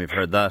 First time you've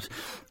heard that.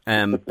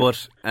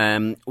 But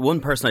one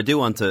person I do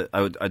want to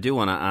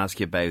ask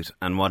you about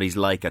and what he's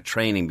like at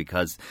training,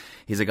 because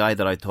he's a guy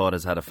that I thought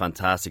has had a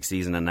fantastic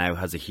season and now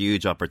has a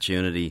huge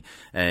opportunity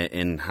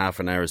in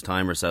half an hour's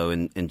time or so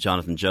in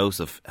Jonathan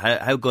Joseph.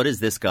 How good is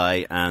this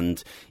guy,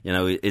 and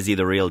is he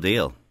the real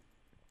deal?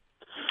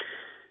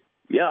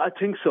 Yeah, I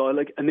think so.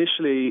 Like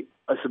initially,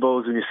 I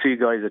suppose when you see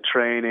guys at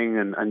training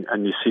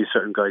and you see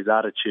certain guys'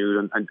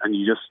 attitude and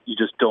you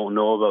just don't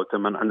know about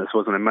them. And I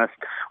suppose when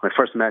I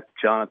first met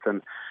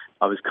Jonathan,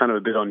 I was kind of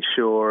a bit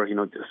unsure.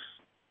 This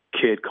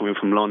kid coming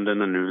from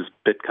London, and there was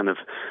a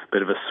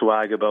bit of a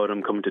swag about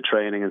him coming to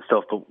training and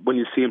stuff. But when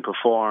you see him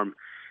perform,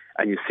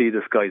 and you see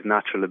this guy's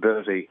natural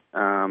ability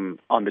on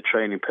the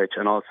training pitch,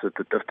 and also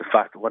the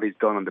fact that what he's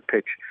done on the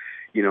pitch,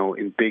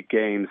 in big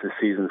games this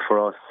season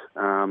for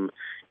us.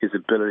 His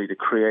ability to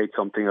create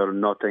something out of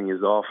nothing,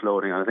 his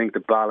offloading. I think the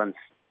balance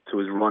to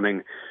his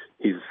running,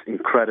 he's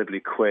incredibly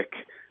quick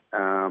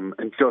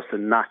and just a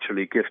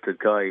naturally gifted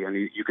guy. And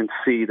you can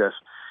see that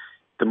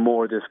the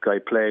more this guy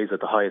plays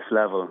at the highest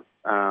level,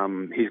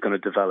 he's going to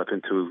develop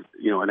into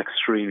an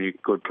extremely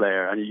good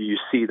player. And you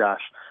see that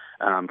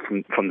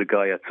from the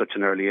guy at such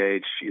an early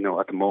age,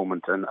 at the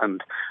moment.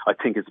 And I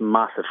think it's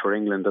massive for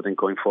England. I think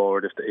going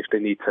forward, if they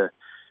need to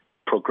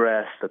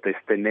progress, that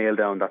they nail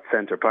down that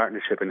centre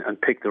partnership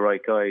and pick the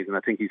right guys. And I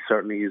think he's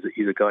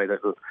a guy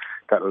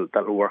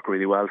that'll work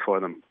really well for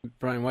them.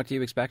 Brian, what do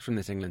you expect from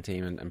this England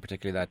team, and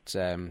particularly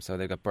that? So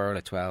they've got Burrell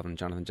at 12 and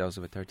Jonathan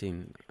Joseph at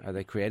 13. Are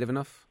they creative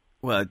enough?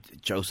 Well,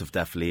 Joseph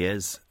definitely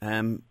is.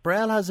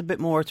 Burrell has a bit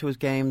more to his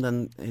game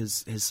than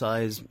his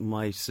size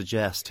might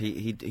suggest.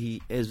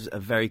 He is a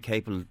very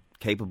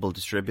capable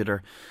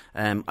distributor.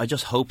 I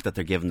just hope that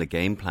they're given the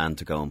game plan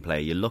to go and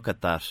play. You look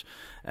at that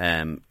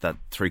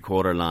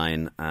three-quarter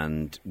line,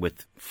 and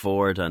with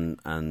Ford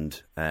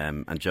and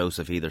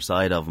Joseph either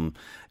side of him,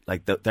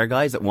 like they're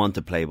guys that want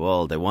to play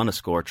ball. They want to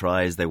score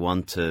tries. They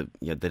want to.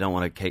 They don't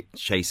want to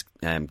chase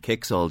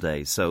kicks all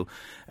day. So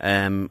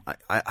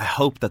I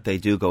hope that they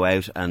do go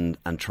out and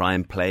try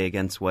and play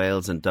against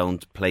Wales and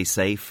don't play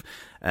safe.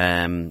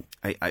 I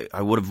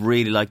would have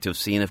really liked to have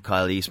seen if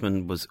Kyle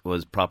Eastman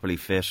was properly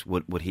fit.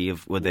 Would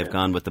they have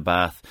gone with the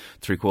Bath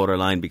three-quarter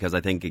line? Because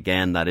I think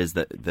again that is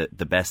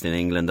the best in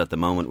England at the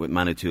moment, with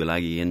Manu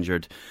Tuilagi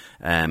injured,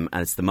 and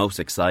it's the most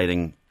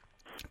exciting.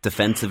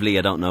 Defensively,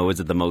 I don't know, is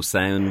it the most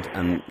sound?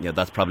 And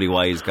that's probably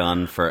why he's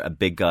gone for a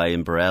big guy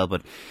in Burrell.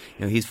 But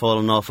he's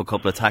fallen off a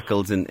couple of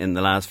tackles in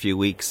the last few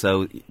weeks,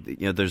 so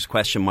there's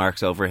question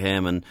marks over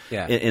him. And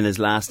in his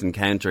last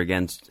encounter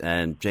against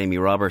Jamie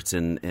Roberts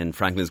in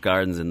Franklin's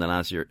Gardens in the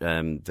last year,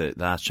 the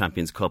last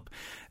Champions Cup,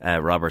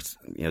 Roberts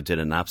did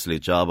an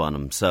absolute job on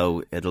him.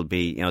 So it'll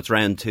be it's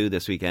round 2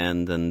 this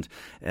weekend, and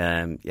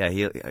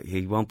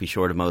he won't be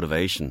short of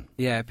motivation.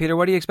 Yeah, Peter,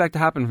 what do you expect to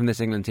happen from this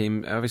England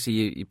team? Obviously,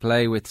 you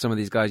play with some of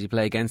these guys, you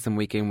play against them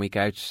week in, week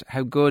out.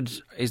 How good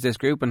is this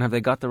group, and have they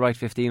got the right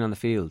 15 on the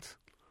field?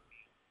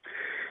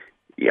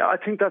 Yeah, I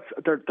think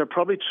they're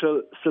probably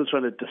still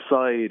trying to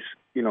decide.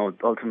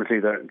 Ultimately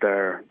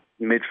their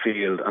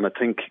midfield, and I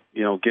think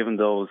given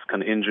those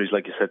kind of injuries,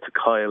 like you said, to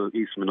Kyle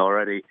Eastman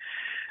already,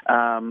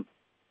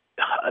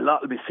 a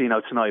lot will be seen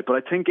out tonight. But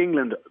I think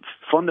England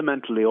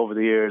fundamentally over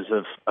the years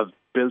have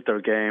built their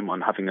game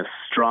on having a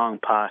strong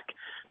pack,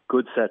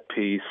 good set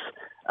piece,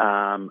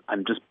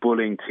 and just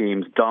bullying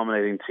teams,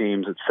 dominating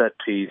teams at set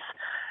piece,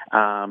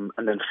 and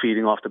then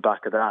feeding off the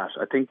back of that.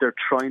 I think they're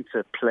trying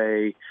to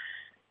play,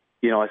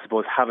 I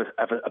suppose, have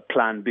a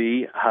plan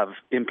B,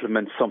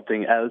 implement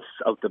something else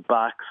out the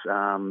backs,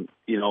 in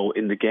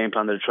the game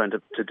plan they're trying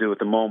to do at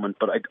the moment.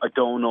 But I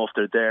don't know if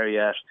they're there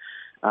yet.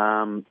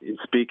 In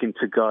speaking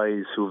to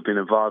guys who have been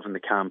involved in the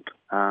camp,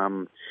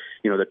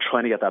 they're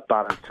trying to get that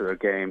balance to their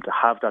game, to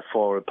have that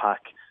forward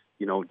pack,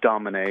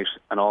 dominate,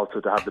 and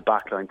also to have the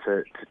back line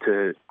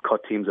to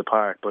cut teams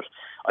apart. But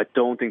I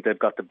don't think they've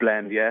got the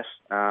blend yet.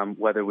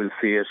 Whether we'll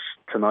see it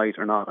tonight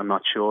or not, I'm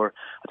not sure.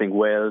 I think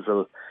Wales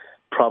will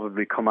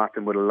probably come at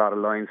them with a lot of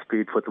line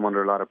speed, put them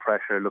under a lot of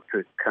pressure, look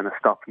to kind of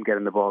stop them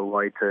getting the ball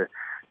wide to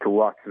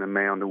Watson and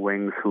May on the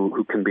wings,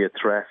 who can be a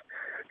threat.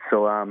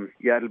 So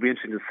it'll be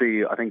interesting to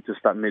see. I think just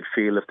that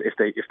midfield, if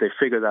they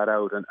figure that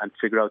out and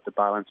figure out the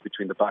balance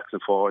between the backs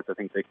and forwards, I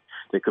think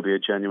they could be a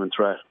genuine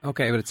threat.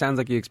 Okay, but it sounds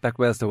like you expect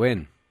Wales to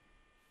win.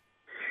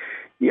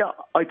 Yeah,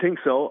 I think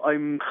so.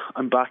 I'm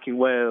backing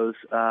Wales.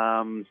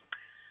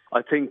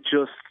 I think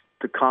just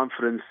the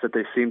confidence that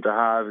they seem to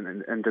have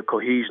and the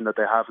cohesion that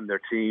they have in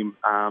their team.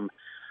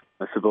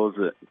 I suppose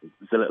there's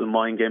a little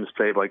mind games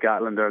played by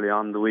Gatland early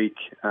on in the week,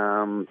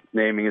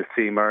 naming his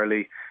team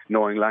early,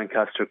 knowing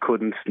Lancaster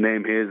couldn't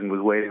name his and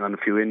was waiting on a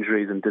few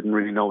injuries and didn't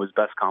really know his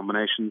best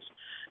combinations.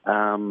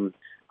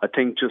 I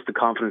think just the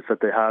confidence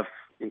that they have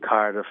in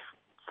Cardiff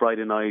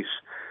Friday night,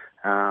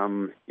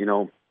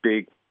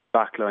 big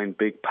backline,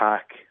 big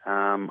pack.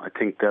 I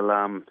think they'll.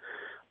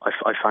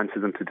 I fancy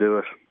them to do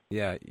it.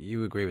 Yeah,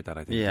 you agree with that,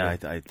 I think. Yeah,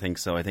 I think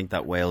so. I think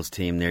that Wales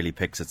team nearly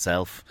picks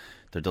itself.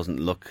 There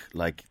doesn't look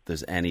like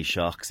there's any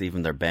shocks.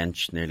 Even their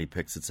bench nearly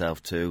picks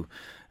itself too.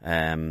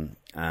 And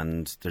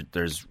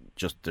there's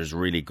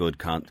really good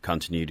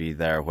continuity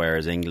there,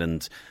 whereas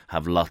England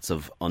have lots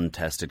of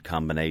untested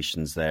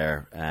combinations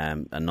there.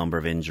 A number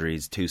of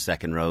injuries, 2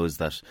 second rows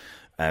that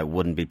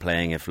wouldn't be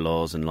playing if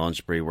Laws and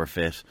Launchbury were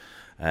fit.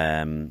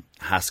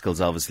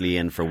 Haskell's obviously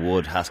in for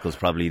Wood. Haskell's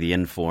probably the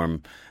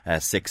in-form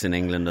 6 in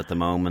England at the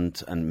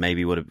moment, and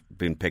maybe would have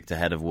been picked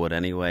ahead of Wood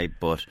anyway.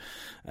 But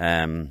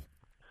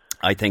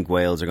I think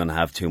Wales are going to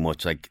have too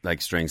much.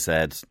 Like String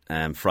said,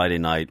 Friday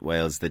night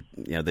Wales, they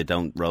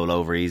don't roll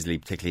over easily,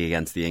 particularly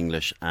against the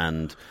English,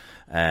 and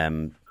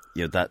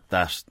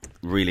that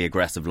really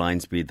aggressive line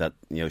speed that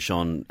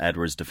Sean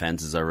Edwards'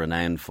 defences are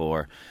renowned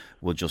for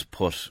will just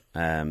put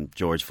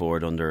George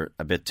Ford under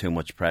a bit too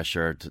much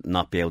pressure to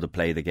not be able to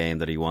play the game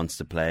that he wants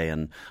to play,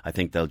 and I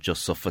think they'll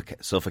just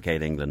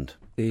suffocate England.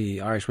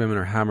 The Irish women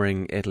are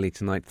hammering Italy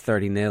tonight.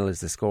 30-0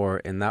 is the score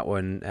in that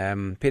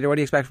one. Peter, what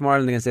do you expect from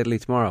Ireland against Italy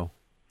tomorrow?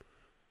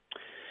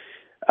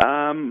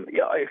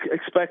 I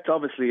expect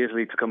obviously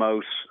Italy to come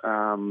out.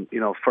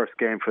 First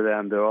game for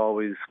them, they're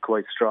always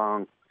quite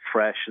strong,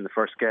 fresh in the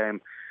first game.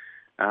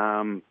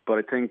 But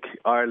I think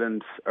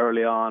Ireland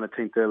early on, I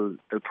think they'll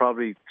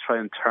probably try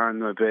and turn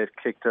them a bit,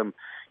 kick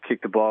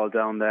the ball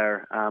down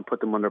there,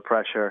 put them under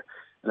pressure,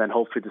 and then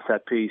hopefully the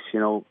set piece,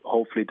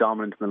 hopefully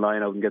dominant in the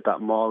line-out and get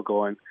that maul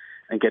going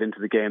and get into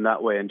the game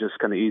that way and just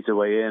kind of ease their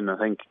way in. I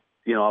think,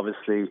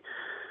 obviously,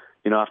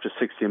 after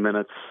 60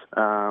 minutes,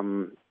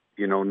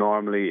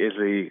 normally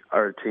Italy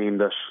are a team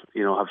that,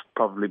 have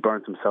probably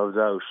burnt themselves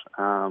out,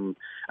 and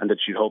that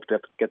you'd hope to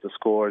get the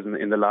scores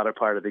in the latter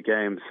part of the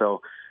game.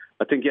 So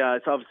I think,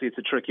 it's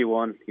a tricky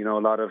one. A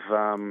lot of,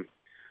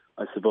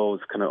 I suppose,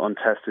 kind of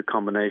untested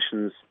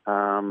combinations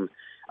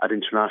at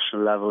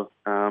international level.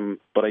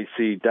 But I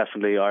see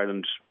definitely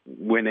Ireland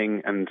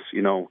winning and,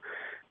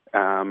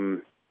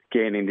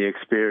 gaining the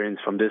experience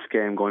from this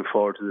game going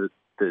forward to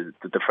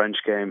the French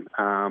game,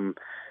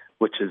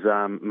 which is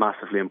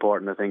massively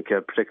important. I think,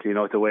 particularly,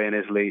 with the way in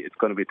Italy, it's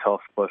going to be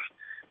tough. But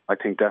I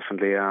think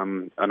definitely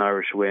an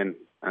Irish win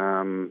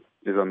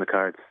is on the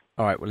cards.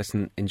 All right, well,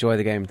 listen, enjoy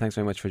the game. Thanks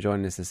very much for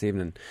joining us this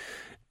evening.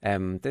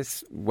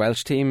 This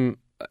Welsh team,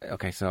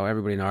 okay, so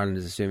everybody in Ireland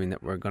is assuming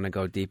that we're going to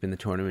go deep in the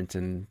tournament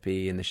and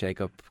be in the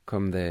shake-up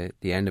come the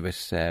end of it.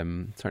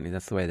 Certainly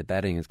that's the way the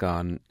betting has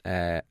gone.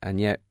 And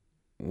yet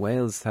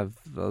Wales have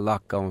a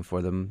lot going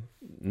for them,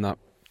 not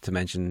to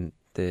mention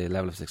the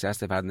level of success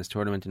they've had in this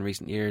tournament in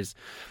recent years.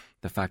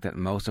 The fact that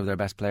most of their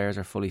best players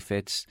are fully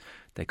fit.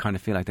 They kind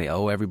of feel like they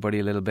owe everybody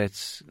a little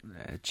bit.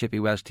 Chippy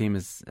Welsh team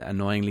is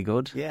annoyingly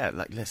good. Yeah,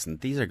 listen,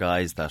 these are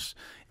guys that,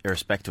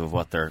 irrespective of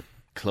what their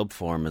club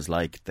form is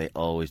like, they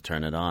always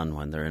turn it on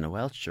when they're in a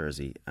Welsh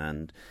jersey.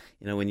 And,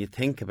 when you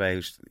think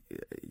about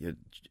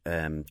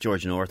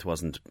George North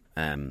wasn't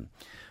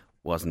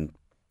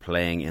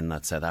playing in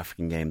that South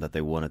African game that they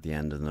won at the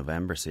end of the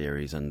November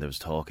series, and there was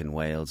talk in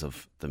Wales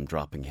of them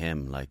dropping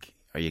him. Like,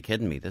 are you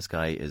kidding me? This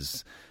guy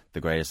is the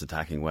greatest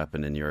attacking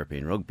weapon in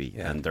European rugby,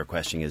 and they're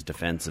questioning his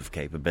defensive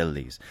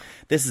capabilities.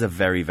 This is a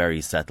very,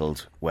 very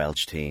settled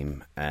Welsh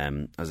team.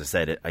 As I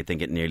said, I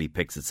think it nearly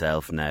picks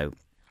itself now.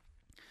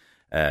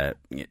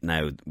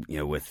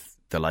 With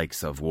the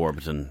likes of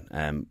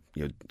Warburton,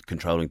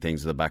 controlling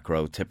things in the back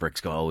row.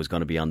 Tipper's always going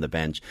to be on the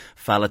bench.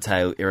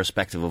 Faletau,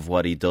 irrespective of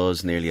what he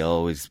does, nearly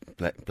always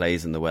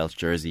plays in the Welsh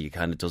jersey. He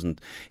kind of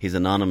doesn't. He's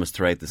anonymous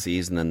throughout the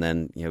season, and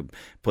then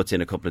puts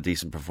in a couple of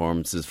decent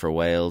performances for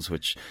Wales,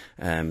 which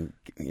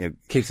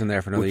keeps him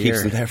there for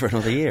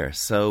another year.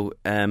 So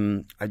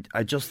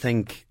I just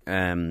think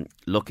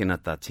looking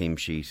at that team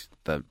sheet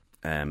that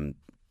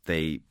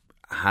they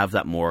have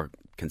that more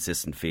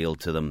consistent feel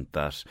to them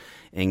that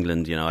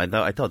England,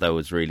 I thought that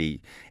was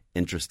really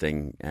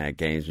interesting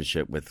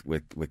gamesmanship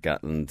with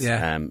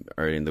Gatland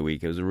early in the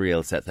week. It was a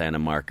real set down a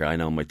marker. I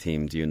know my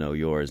team. Do you know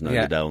yours? No,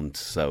 you don't.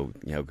 So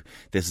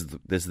this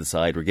is the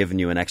side. We're giving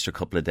you an extra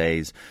couple of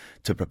days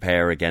to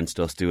prepare against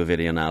us. Do a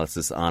video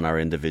analysis on our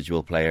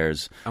individual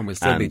players, and we'll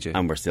still beat you.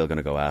 And we're still going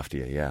to go after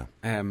you. Yeah.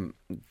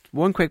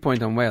 One quick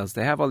point on Wales.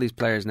 They have all these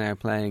players now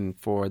playing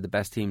for the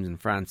best teams in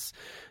France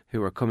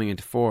who are coming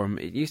into form.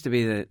 It used to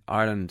be that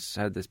Ireland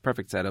had this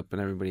perfect setup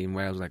and everybody in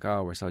Wales was like,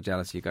 oh, we're so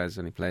jealous you guys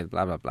only played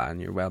blah, blah, blah,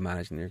 and you're well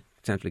managed and you're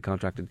centrally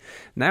contracted.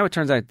 Now it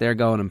turns out they're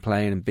going and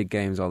playing in big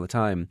games all the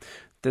time.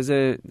 There's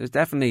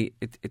definitely,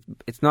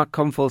 it's not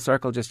come full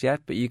circle just yet,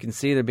 but you can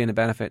see there being a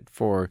benefit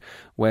for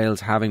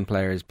Wales having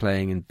players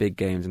playing in big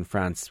games in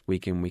France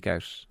week in, week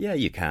out. Yeah,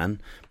 you can,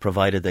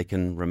 provided they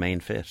can remain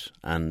fit.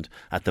 And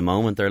at the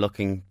moment they're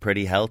looking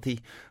pretty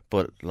healthy,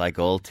 but like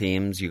all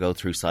teams, you go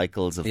through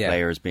cycles of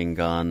players being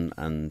gone,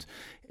 and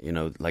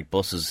like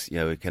buses,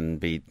 it can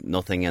be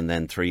nothing and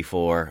then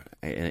 3-4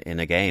 in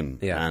a game,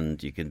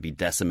 and you can be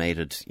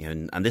decimated.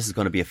 And this is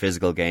going to be a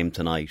physical game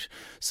tonight,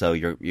 so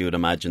you would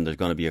imagine there's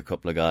going to be a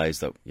couple of guys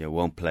that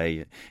won't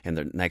play in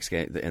the next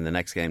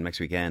game next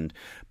weekend.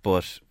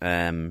 But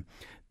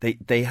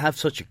they have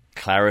such a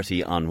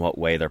clarity on what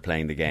way they're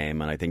playing the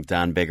game, and I think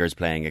Dan Biggar's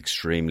playing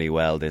extremely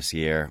well this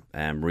year.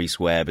 Rhys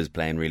Webb is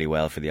playing really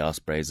well for the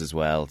Ospreys as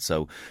well.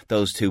 So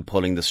those two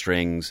pulling the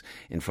strings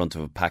in front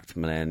of a packed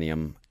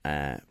Millennium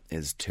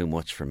is too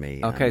much for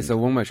me. Okay, so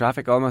one-way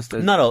traffic almost?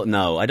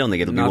 No, I don't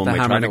think it'll be one-way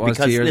traffic.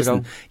 Because 2 years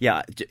ago.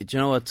 Yeah, do you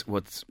know what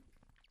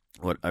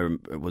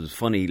was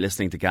funny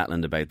listening to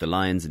Gatland about the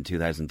Lions in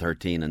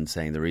 2013 and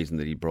saying the reason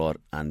that he brought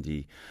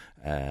Andy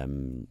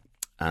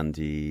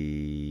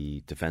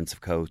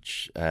defensive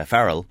coach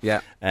Farrell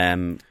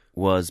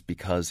was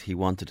because he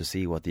wanted to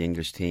see what the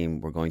English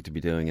team were going to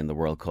be doing in the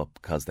World Cup,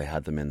 because they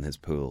had them in their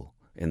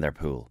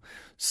pool.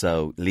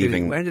 So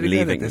leaving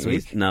this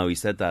week? No, he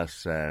said that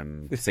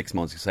 6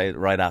 months. He said it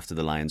right after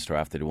the Lions tour,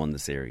 after they won the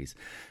series.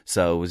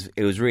 So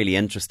it was really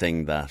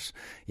interesting that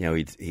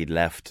he'd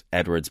left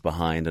Edwards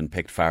behind and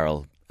picked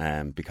Farrell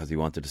because he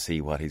wanted to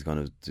see what he's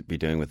going to be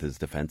doing with his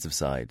defensive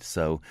side.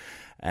 So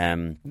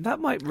that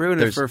might ruin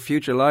it for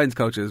future Lions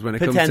coaches when it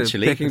comes to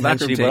picking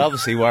backroom team. But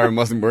obviously Warren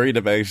wasn't worried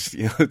about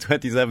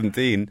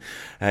 2017.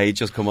 He'd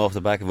just come off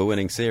the back of a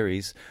winning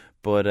series.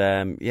 But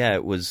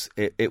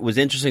it was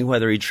interesting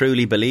whether he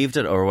truly believed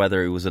it or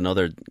whether it was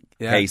another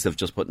case of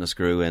just putting a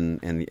screw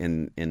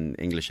in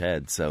English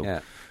heads.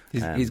 So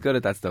he's good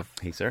at that stuff.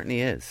 He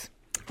certainly is.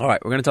 All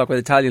right, we're going to talk with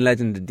Italian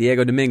legend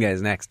Diego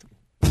Domingues next.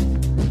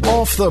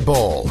 Off the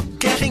ball,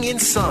 getting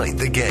inside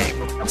the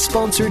game.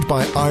 Sponsored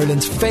by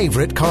Ireland's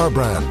favourite car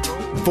brand,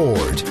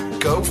 Ford.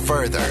 Go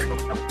further.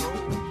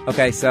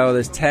 Okay, so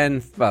there's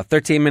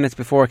 13 minutes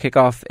before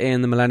kick-off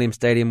in the Millennium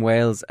Stadium,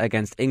 Wales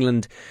against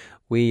England.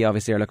 We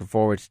obviously are looking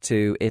forward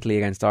to Italy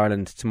against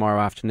Ireland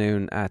tomorrow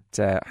afternoon at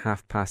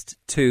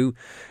 2:30.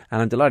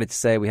 And I'm delighted to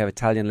say we have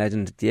Italian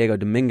legend Diego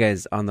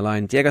Domingues on the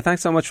line. Diego,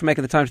 thanks so much for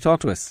making the time to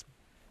talk to us.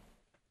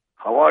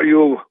 How are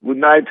you? Good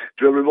night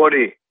to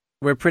everybody.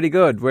 We're pretty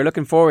good. We're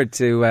looking forward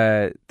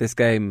to this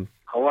game.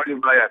 How are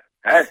you, Brian?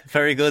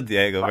 Very good,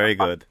 Diego. Very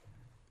good.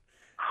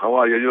 How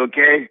are you? You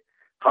okay?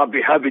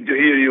 Happy to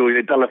hear you in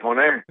the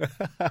telephone,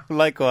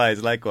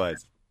 Likewise. Okay.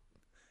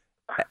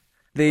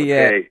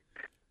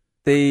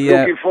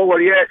 Looking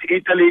forward, yes.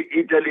 Italy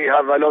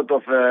have a lot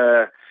of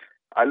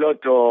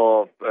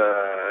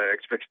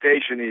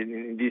expectation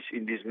in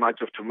this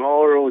match of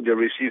tomorrow. They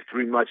received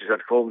 3 matches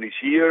at home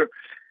this year,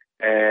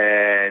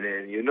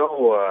 and you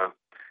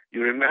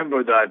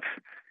remember that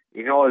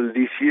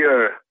this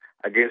year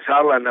against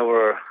Ireland,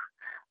 our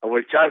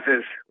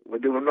chances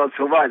they were not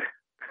so bad.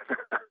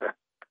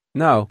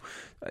 No,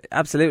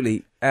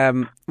 absolutely.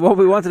 What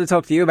we wanted to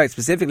talk to you about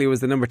specifically was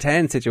the number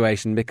 10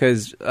 situation,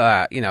 because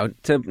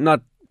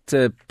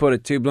to put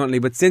it too bluntly,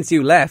 but since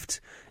you left,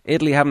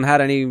 Italy haven't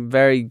had any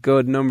very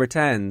good number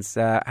 10s.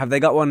 Have they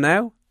got one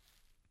now?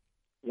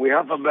 We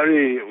have a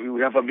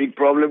big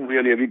problem,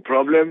 really a big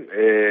problem.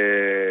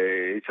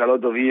 It's a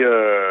lot of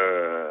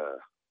year.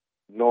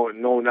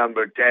 No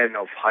number 10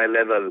 of high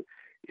level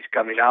is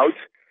coming out.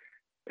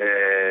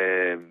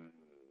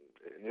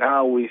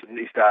 Now it's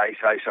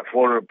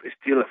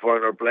still a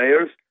foreigner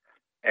players,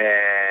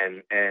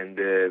 and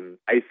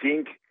I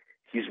think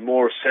he's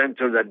more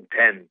center than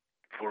 10.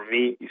 For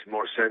me, it's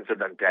more center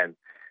than 10,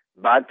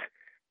 but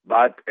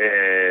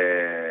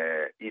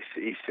is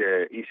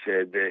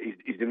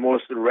the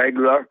most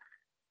regular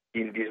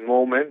in this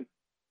moment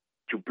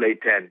to play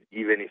 10.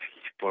 Even if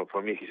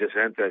for me he's a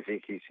center, I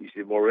think he's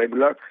the more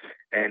regular,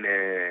 and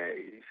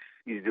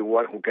he's the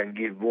one who can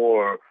give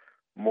more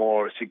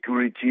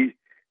security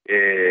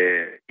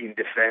in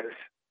defense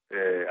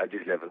at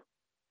this level.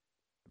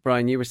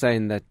 Brian, you were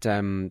saying that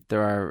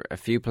there are a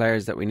few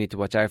players that we need to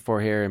watch out for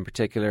here, in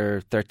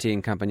particular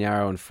 13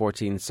 Campagnaro and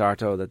 14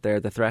 Sarto, that they're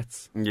the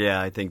threats. Yeah,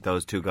 I think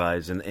those two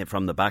guys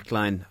from the back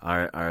line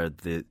are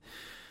the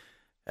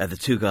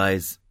two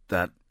guys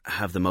that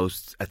have the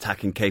most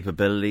attacking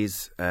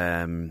capabilities.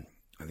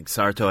 I think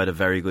Sarto had a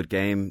very good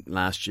game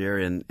last year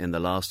in the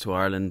loss to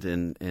Ireland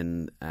in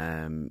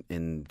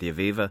the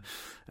Aviva,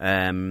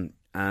 and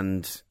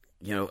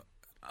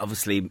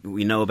obviously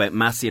we know about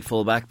Massey at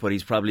fullback, but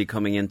he's probably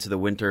coming into the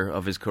winter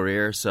of his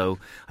career, so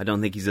I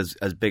don't think he's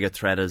as big a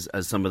threat as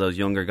some of those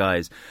younger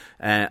guys.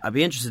 I'd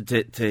be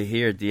interested to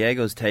hear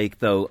Diego's take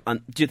though.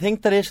 Do you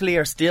think that Italy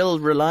are still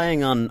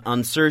relying on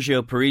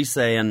Sergio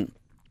Parise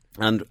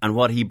and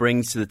what he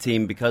brings to the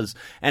team? Because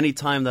any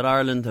time that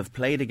Ireland have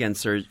played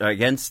against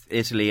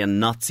Italy and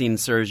not seen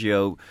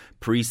Sergio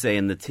Parise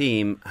in the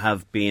team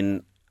have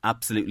been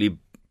absolutely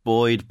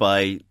buoyed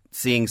by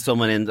seeing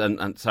someone in.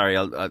 And sorry,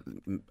 I'll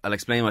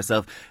explain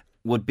myself.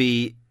 Would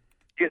feel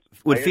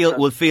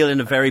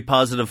in a very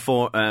positive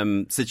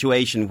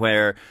situation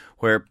where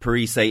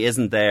Parise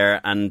isn't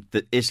there and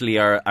that Italy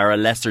are a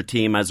lesser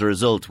team as a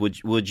result.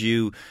 Would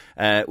you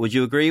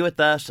agree with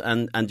that?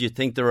 And do you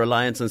think the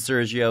reliance on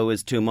Sergio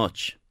is too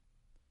much?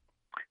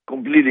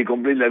 Completely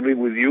agree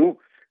with you.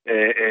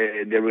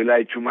 They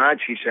rely too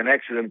much. He's an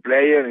excellent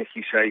player, and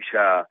he's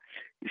a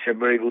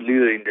very good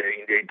leader in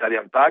the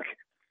Italian pack.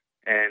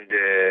 And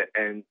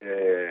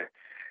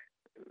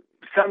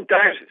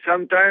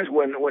sometimes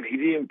when he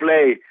didn't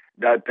play,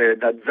 that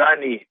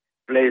Zani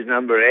plays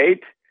number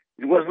 8.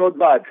 It was not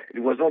bad.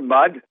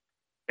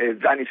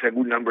 Zani is a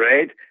good number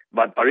 8,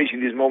 but Paris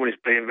in this moment is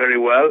playing very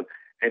well,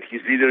 and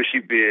his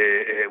leadership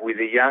with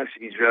the youngs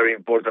is very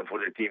important for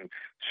the team.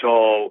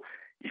 So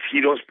if he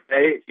don't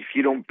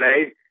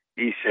play,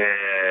 it's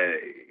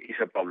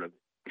a problem.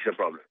 It's a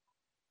problem.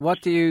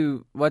 What do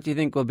you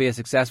think will be a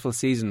successful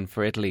season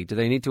for Italy? Do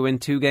they need to win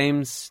 2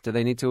 games? Do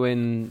they need to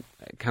win?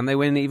 Can they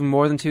win even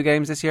more than 2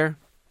 games this year?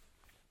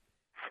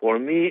 For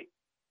me,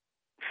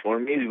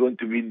 it's going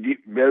to be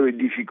very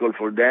difficult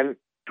for them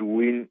to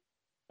win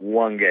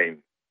 1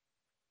 game.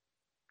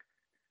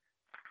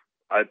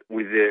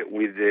 With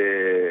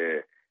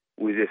the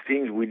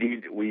things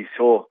we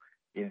saw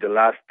in the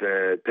last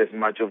test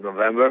match of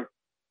November,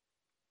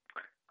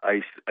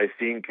 I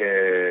think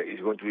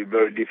it's going to be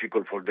very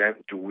difficult for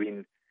them to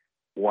win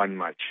 1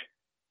 match.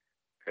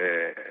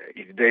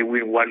 If they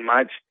win 1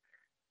 match,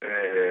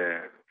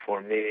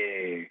 for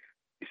me,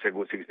 it's a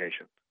good Six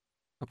Nations.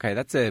 Okay,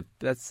 that's a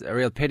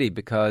real pity,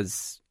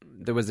 because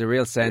there was a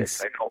real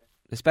sense, yes, I know.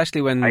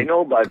 Especially when I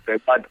know, but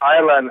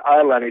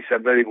Ireland is a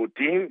very good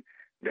team.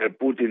 They're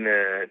putting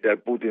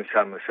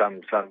some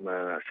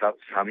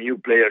new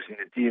players in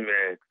the team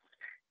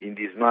in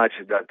this match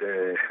that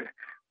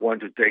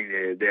want to take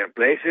their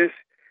places.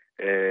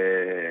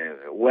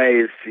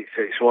 Wales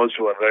is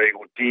also a very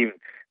good team.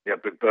 They are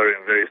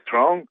preparing very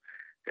strong.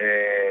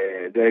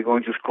 They're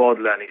going to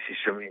Scotland.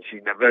 It's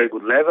in a very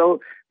good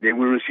level. They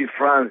will receive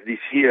France this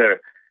year.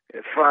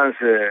 France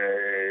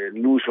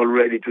lose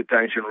already 2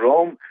 times in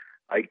Rome.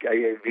 I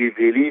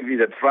believe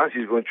that France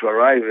is going to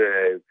arrive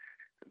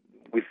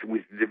with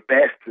the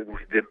best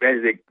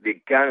they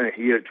can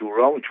here to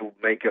Rome to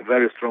make a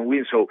very strong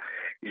win. So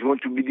it's going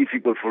to be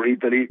difficult for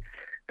Italy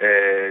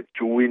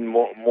to win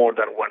more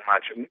than 1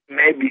 match.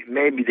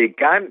 Maybe they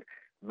can,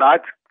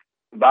 but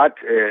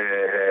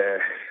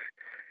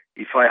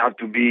if I have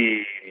to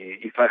be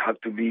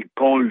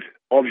cold,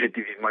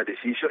 objective in my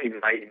decision, in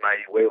my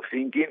way of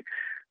thinking,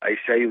 I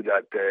say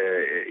that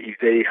if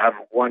they have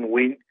 1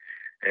 win,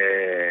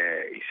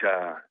 and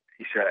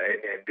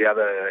the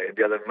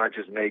other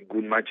matches make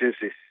good matches,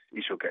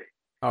 it's okay.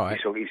 All right.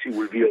 So it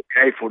will be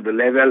okay for the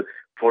level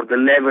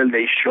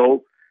they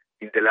show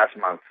in the last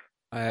month.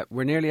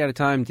 We're nearly out of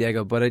time,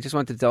 Diego, but I just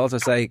wanted to also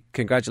say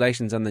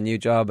congratulations on the new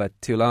job at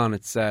Toulon.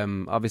 It's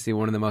obviously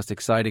one of the most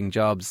exciting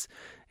jobs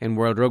in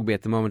world rugby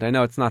at the moment. I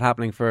know it's not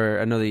happening for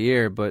another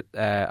year, but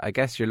I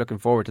guess you're looking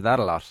forward to that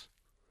a lot.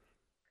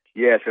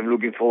 Yes, I'm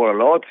looking forward a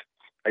lot.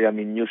 I am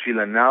in New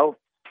Zealand now.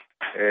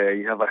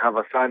 I have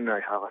a son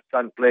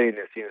playing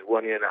since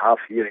 1.5 years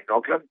here in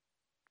Auckland,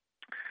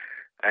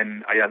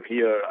 and I am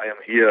here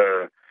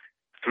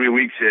 3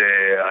 weeks.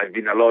 I've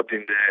been a lot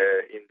in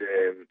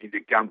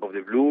the camp of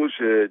the Blues.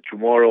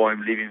 Tomorrow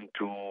I'm going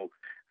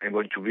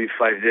to be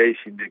 5 days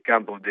in the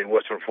camp of the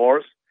Western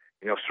Force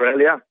in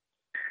Australia,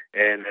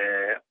 and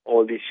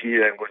all this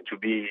year I'm going to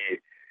be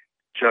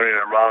touring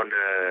around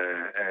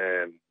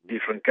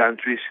different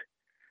countries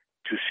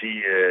to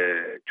see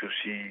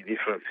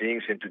different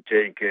things and to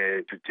take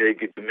it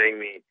to make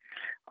me.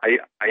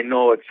 I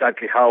know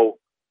exactly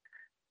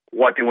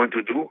what I want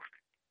to do,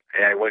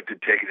 and I want to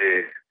take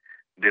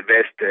the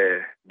best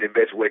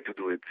way to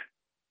do it.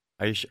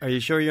 Are you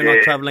sure you're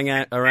not travelling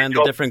around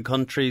the different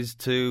countries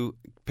to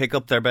pick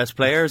up their best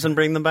players and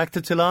bring them back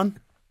to Toulon?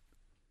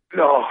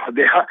 No,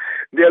 they're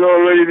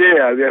already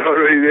there.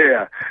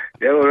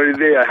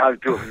 I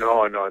have to.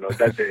 No.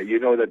 That's you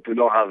know that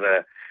Toulon have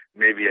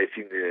maybe I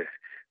think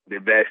the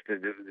best,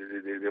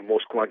 the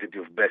most quantity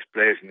of best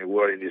players in the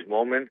world in this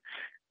moment.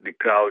 The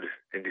crowd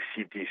and the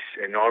city is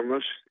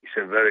enormous. It's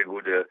a very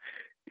good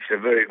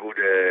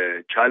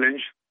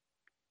challenge.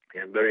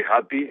 I'm very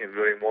happy and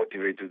very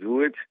motivated to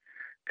do it,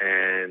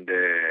 and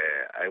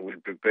I will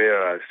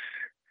prepare as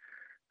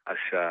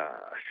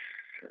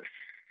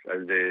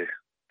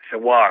a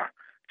war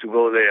to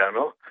go there,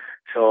 no?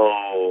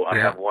 So I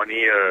have 1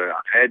 year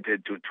ahead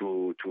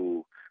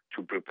to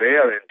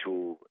prepare and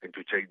to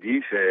check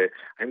this.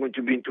 I'm going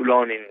to be in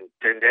Toulon in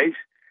 10 days.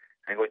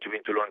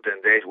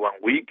 1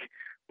 week.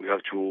 We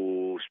have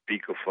to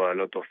speak of a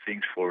lot of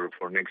things for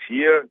next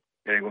year.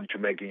 Then I'm going to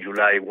make in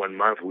July 1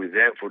 month with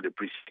them for the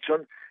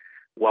pre-season.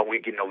 1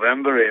 week in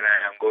November, and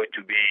I'm going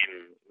to be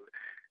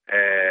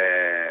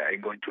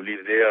I'm going to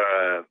live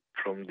there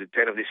from the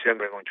 10th of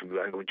December.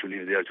 I'm going to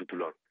live there to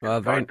Toulon.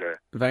 Well,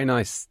 very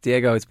nice,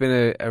 Diego. It's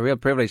been a real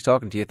privilege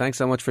talking to you. Thanks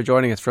so much for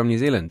joining us from New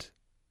Zealand.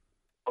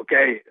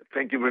 Okay,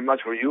 thank you very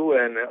much for you,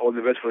 and all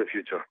the best for the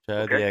future.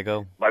 Ciao,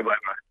 Diego. Bye.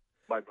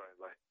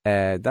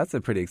 That's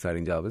a pretty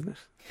exciting job, isn't it?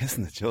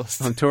 Isn't it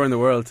just? I'm touring the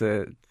world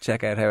to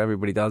check out how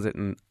everybody does it,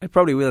 and I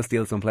probably will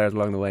steal some players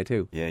along the way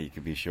too. Yeah, you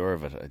could be sure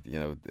of it. You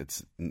know,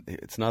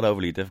 it's not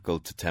overly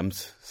difficult to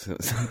tempt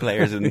some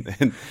players in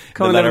the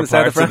latter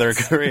parts of their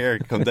career.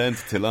 Come down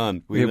to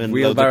Toulon, we win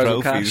loads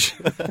of trophies,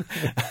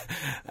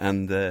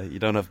 and you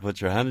don't have to put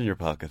your hand in your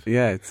pocket.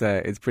 Yeah,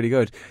 it's pretty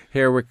good.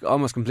 Here we're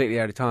almost completely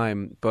out of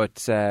time,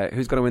 but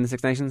who's going to win the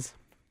Six Nations?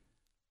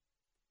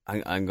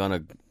 I'm going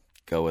to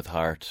go with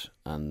heart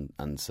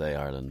and say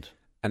Ireland.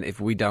 And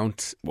if we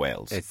don't,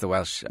 Wales. It's the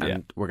Welsh,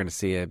 and we're going to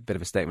see a bit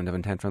of a statement of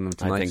intent from them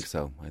tonight. I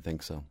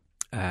think so.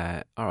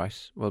 All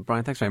right. Well,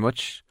 Brian, thanks very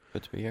much.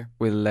 Good to be here.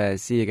 We'll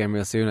see you again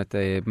real soon at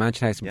the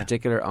Mansion House in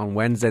particular on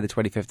Wednesday the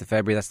 25th of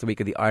February. That's the week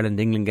of the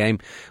Ireland-England game,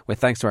 with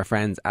thanks to our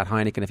friends at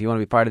Heineken. If you want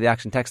to be part of the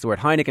action, text the word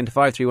Heineken to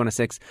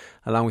 53106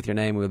 along with your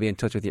name. We'll be in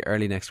touch with you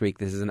early next week.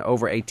 This is an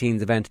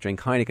over-18s event.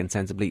 Drink Heineken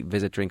sensibly.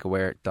 Visit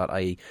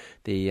drinkaware.ie.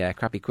 The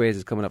crappy quiz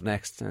is coming up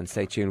next, and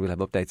stay tuned. We'll have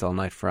updates all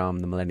night from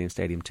the Millennium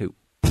Stadium too.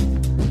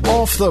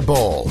 Off the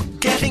Ball,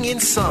 getting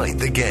inside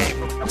the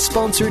game.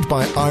 Sponsored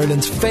by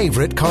Ireland's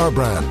favourite car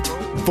brand,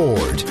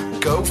 Ford.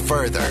 Go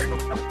further.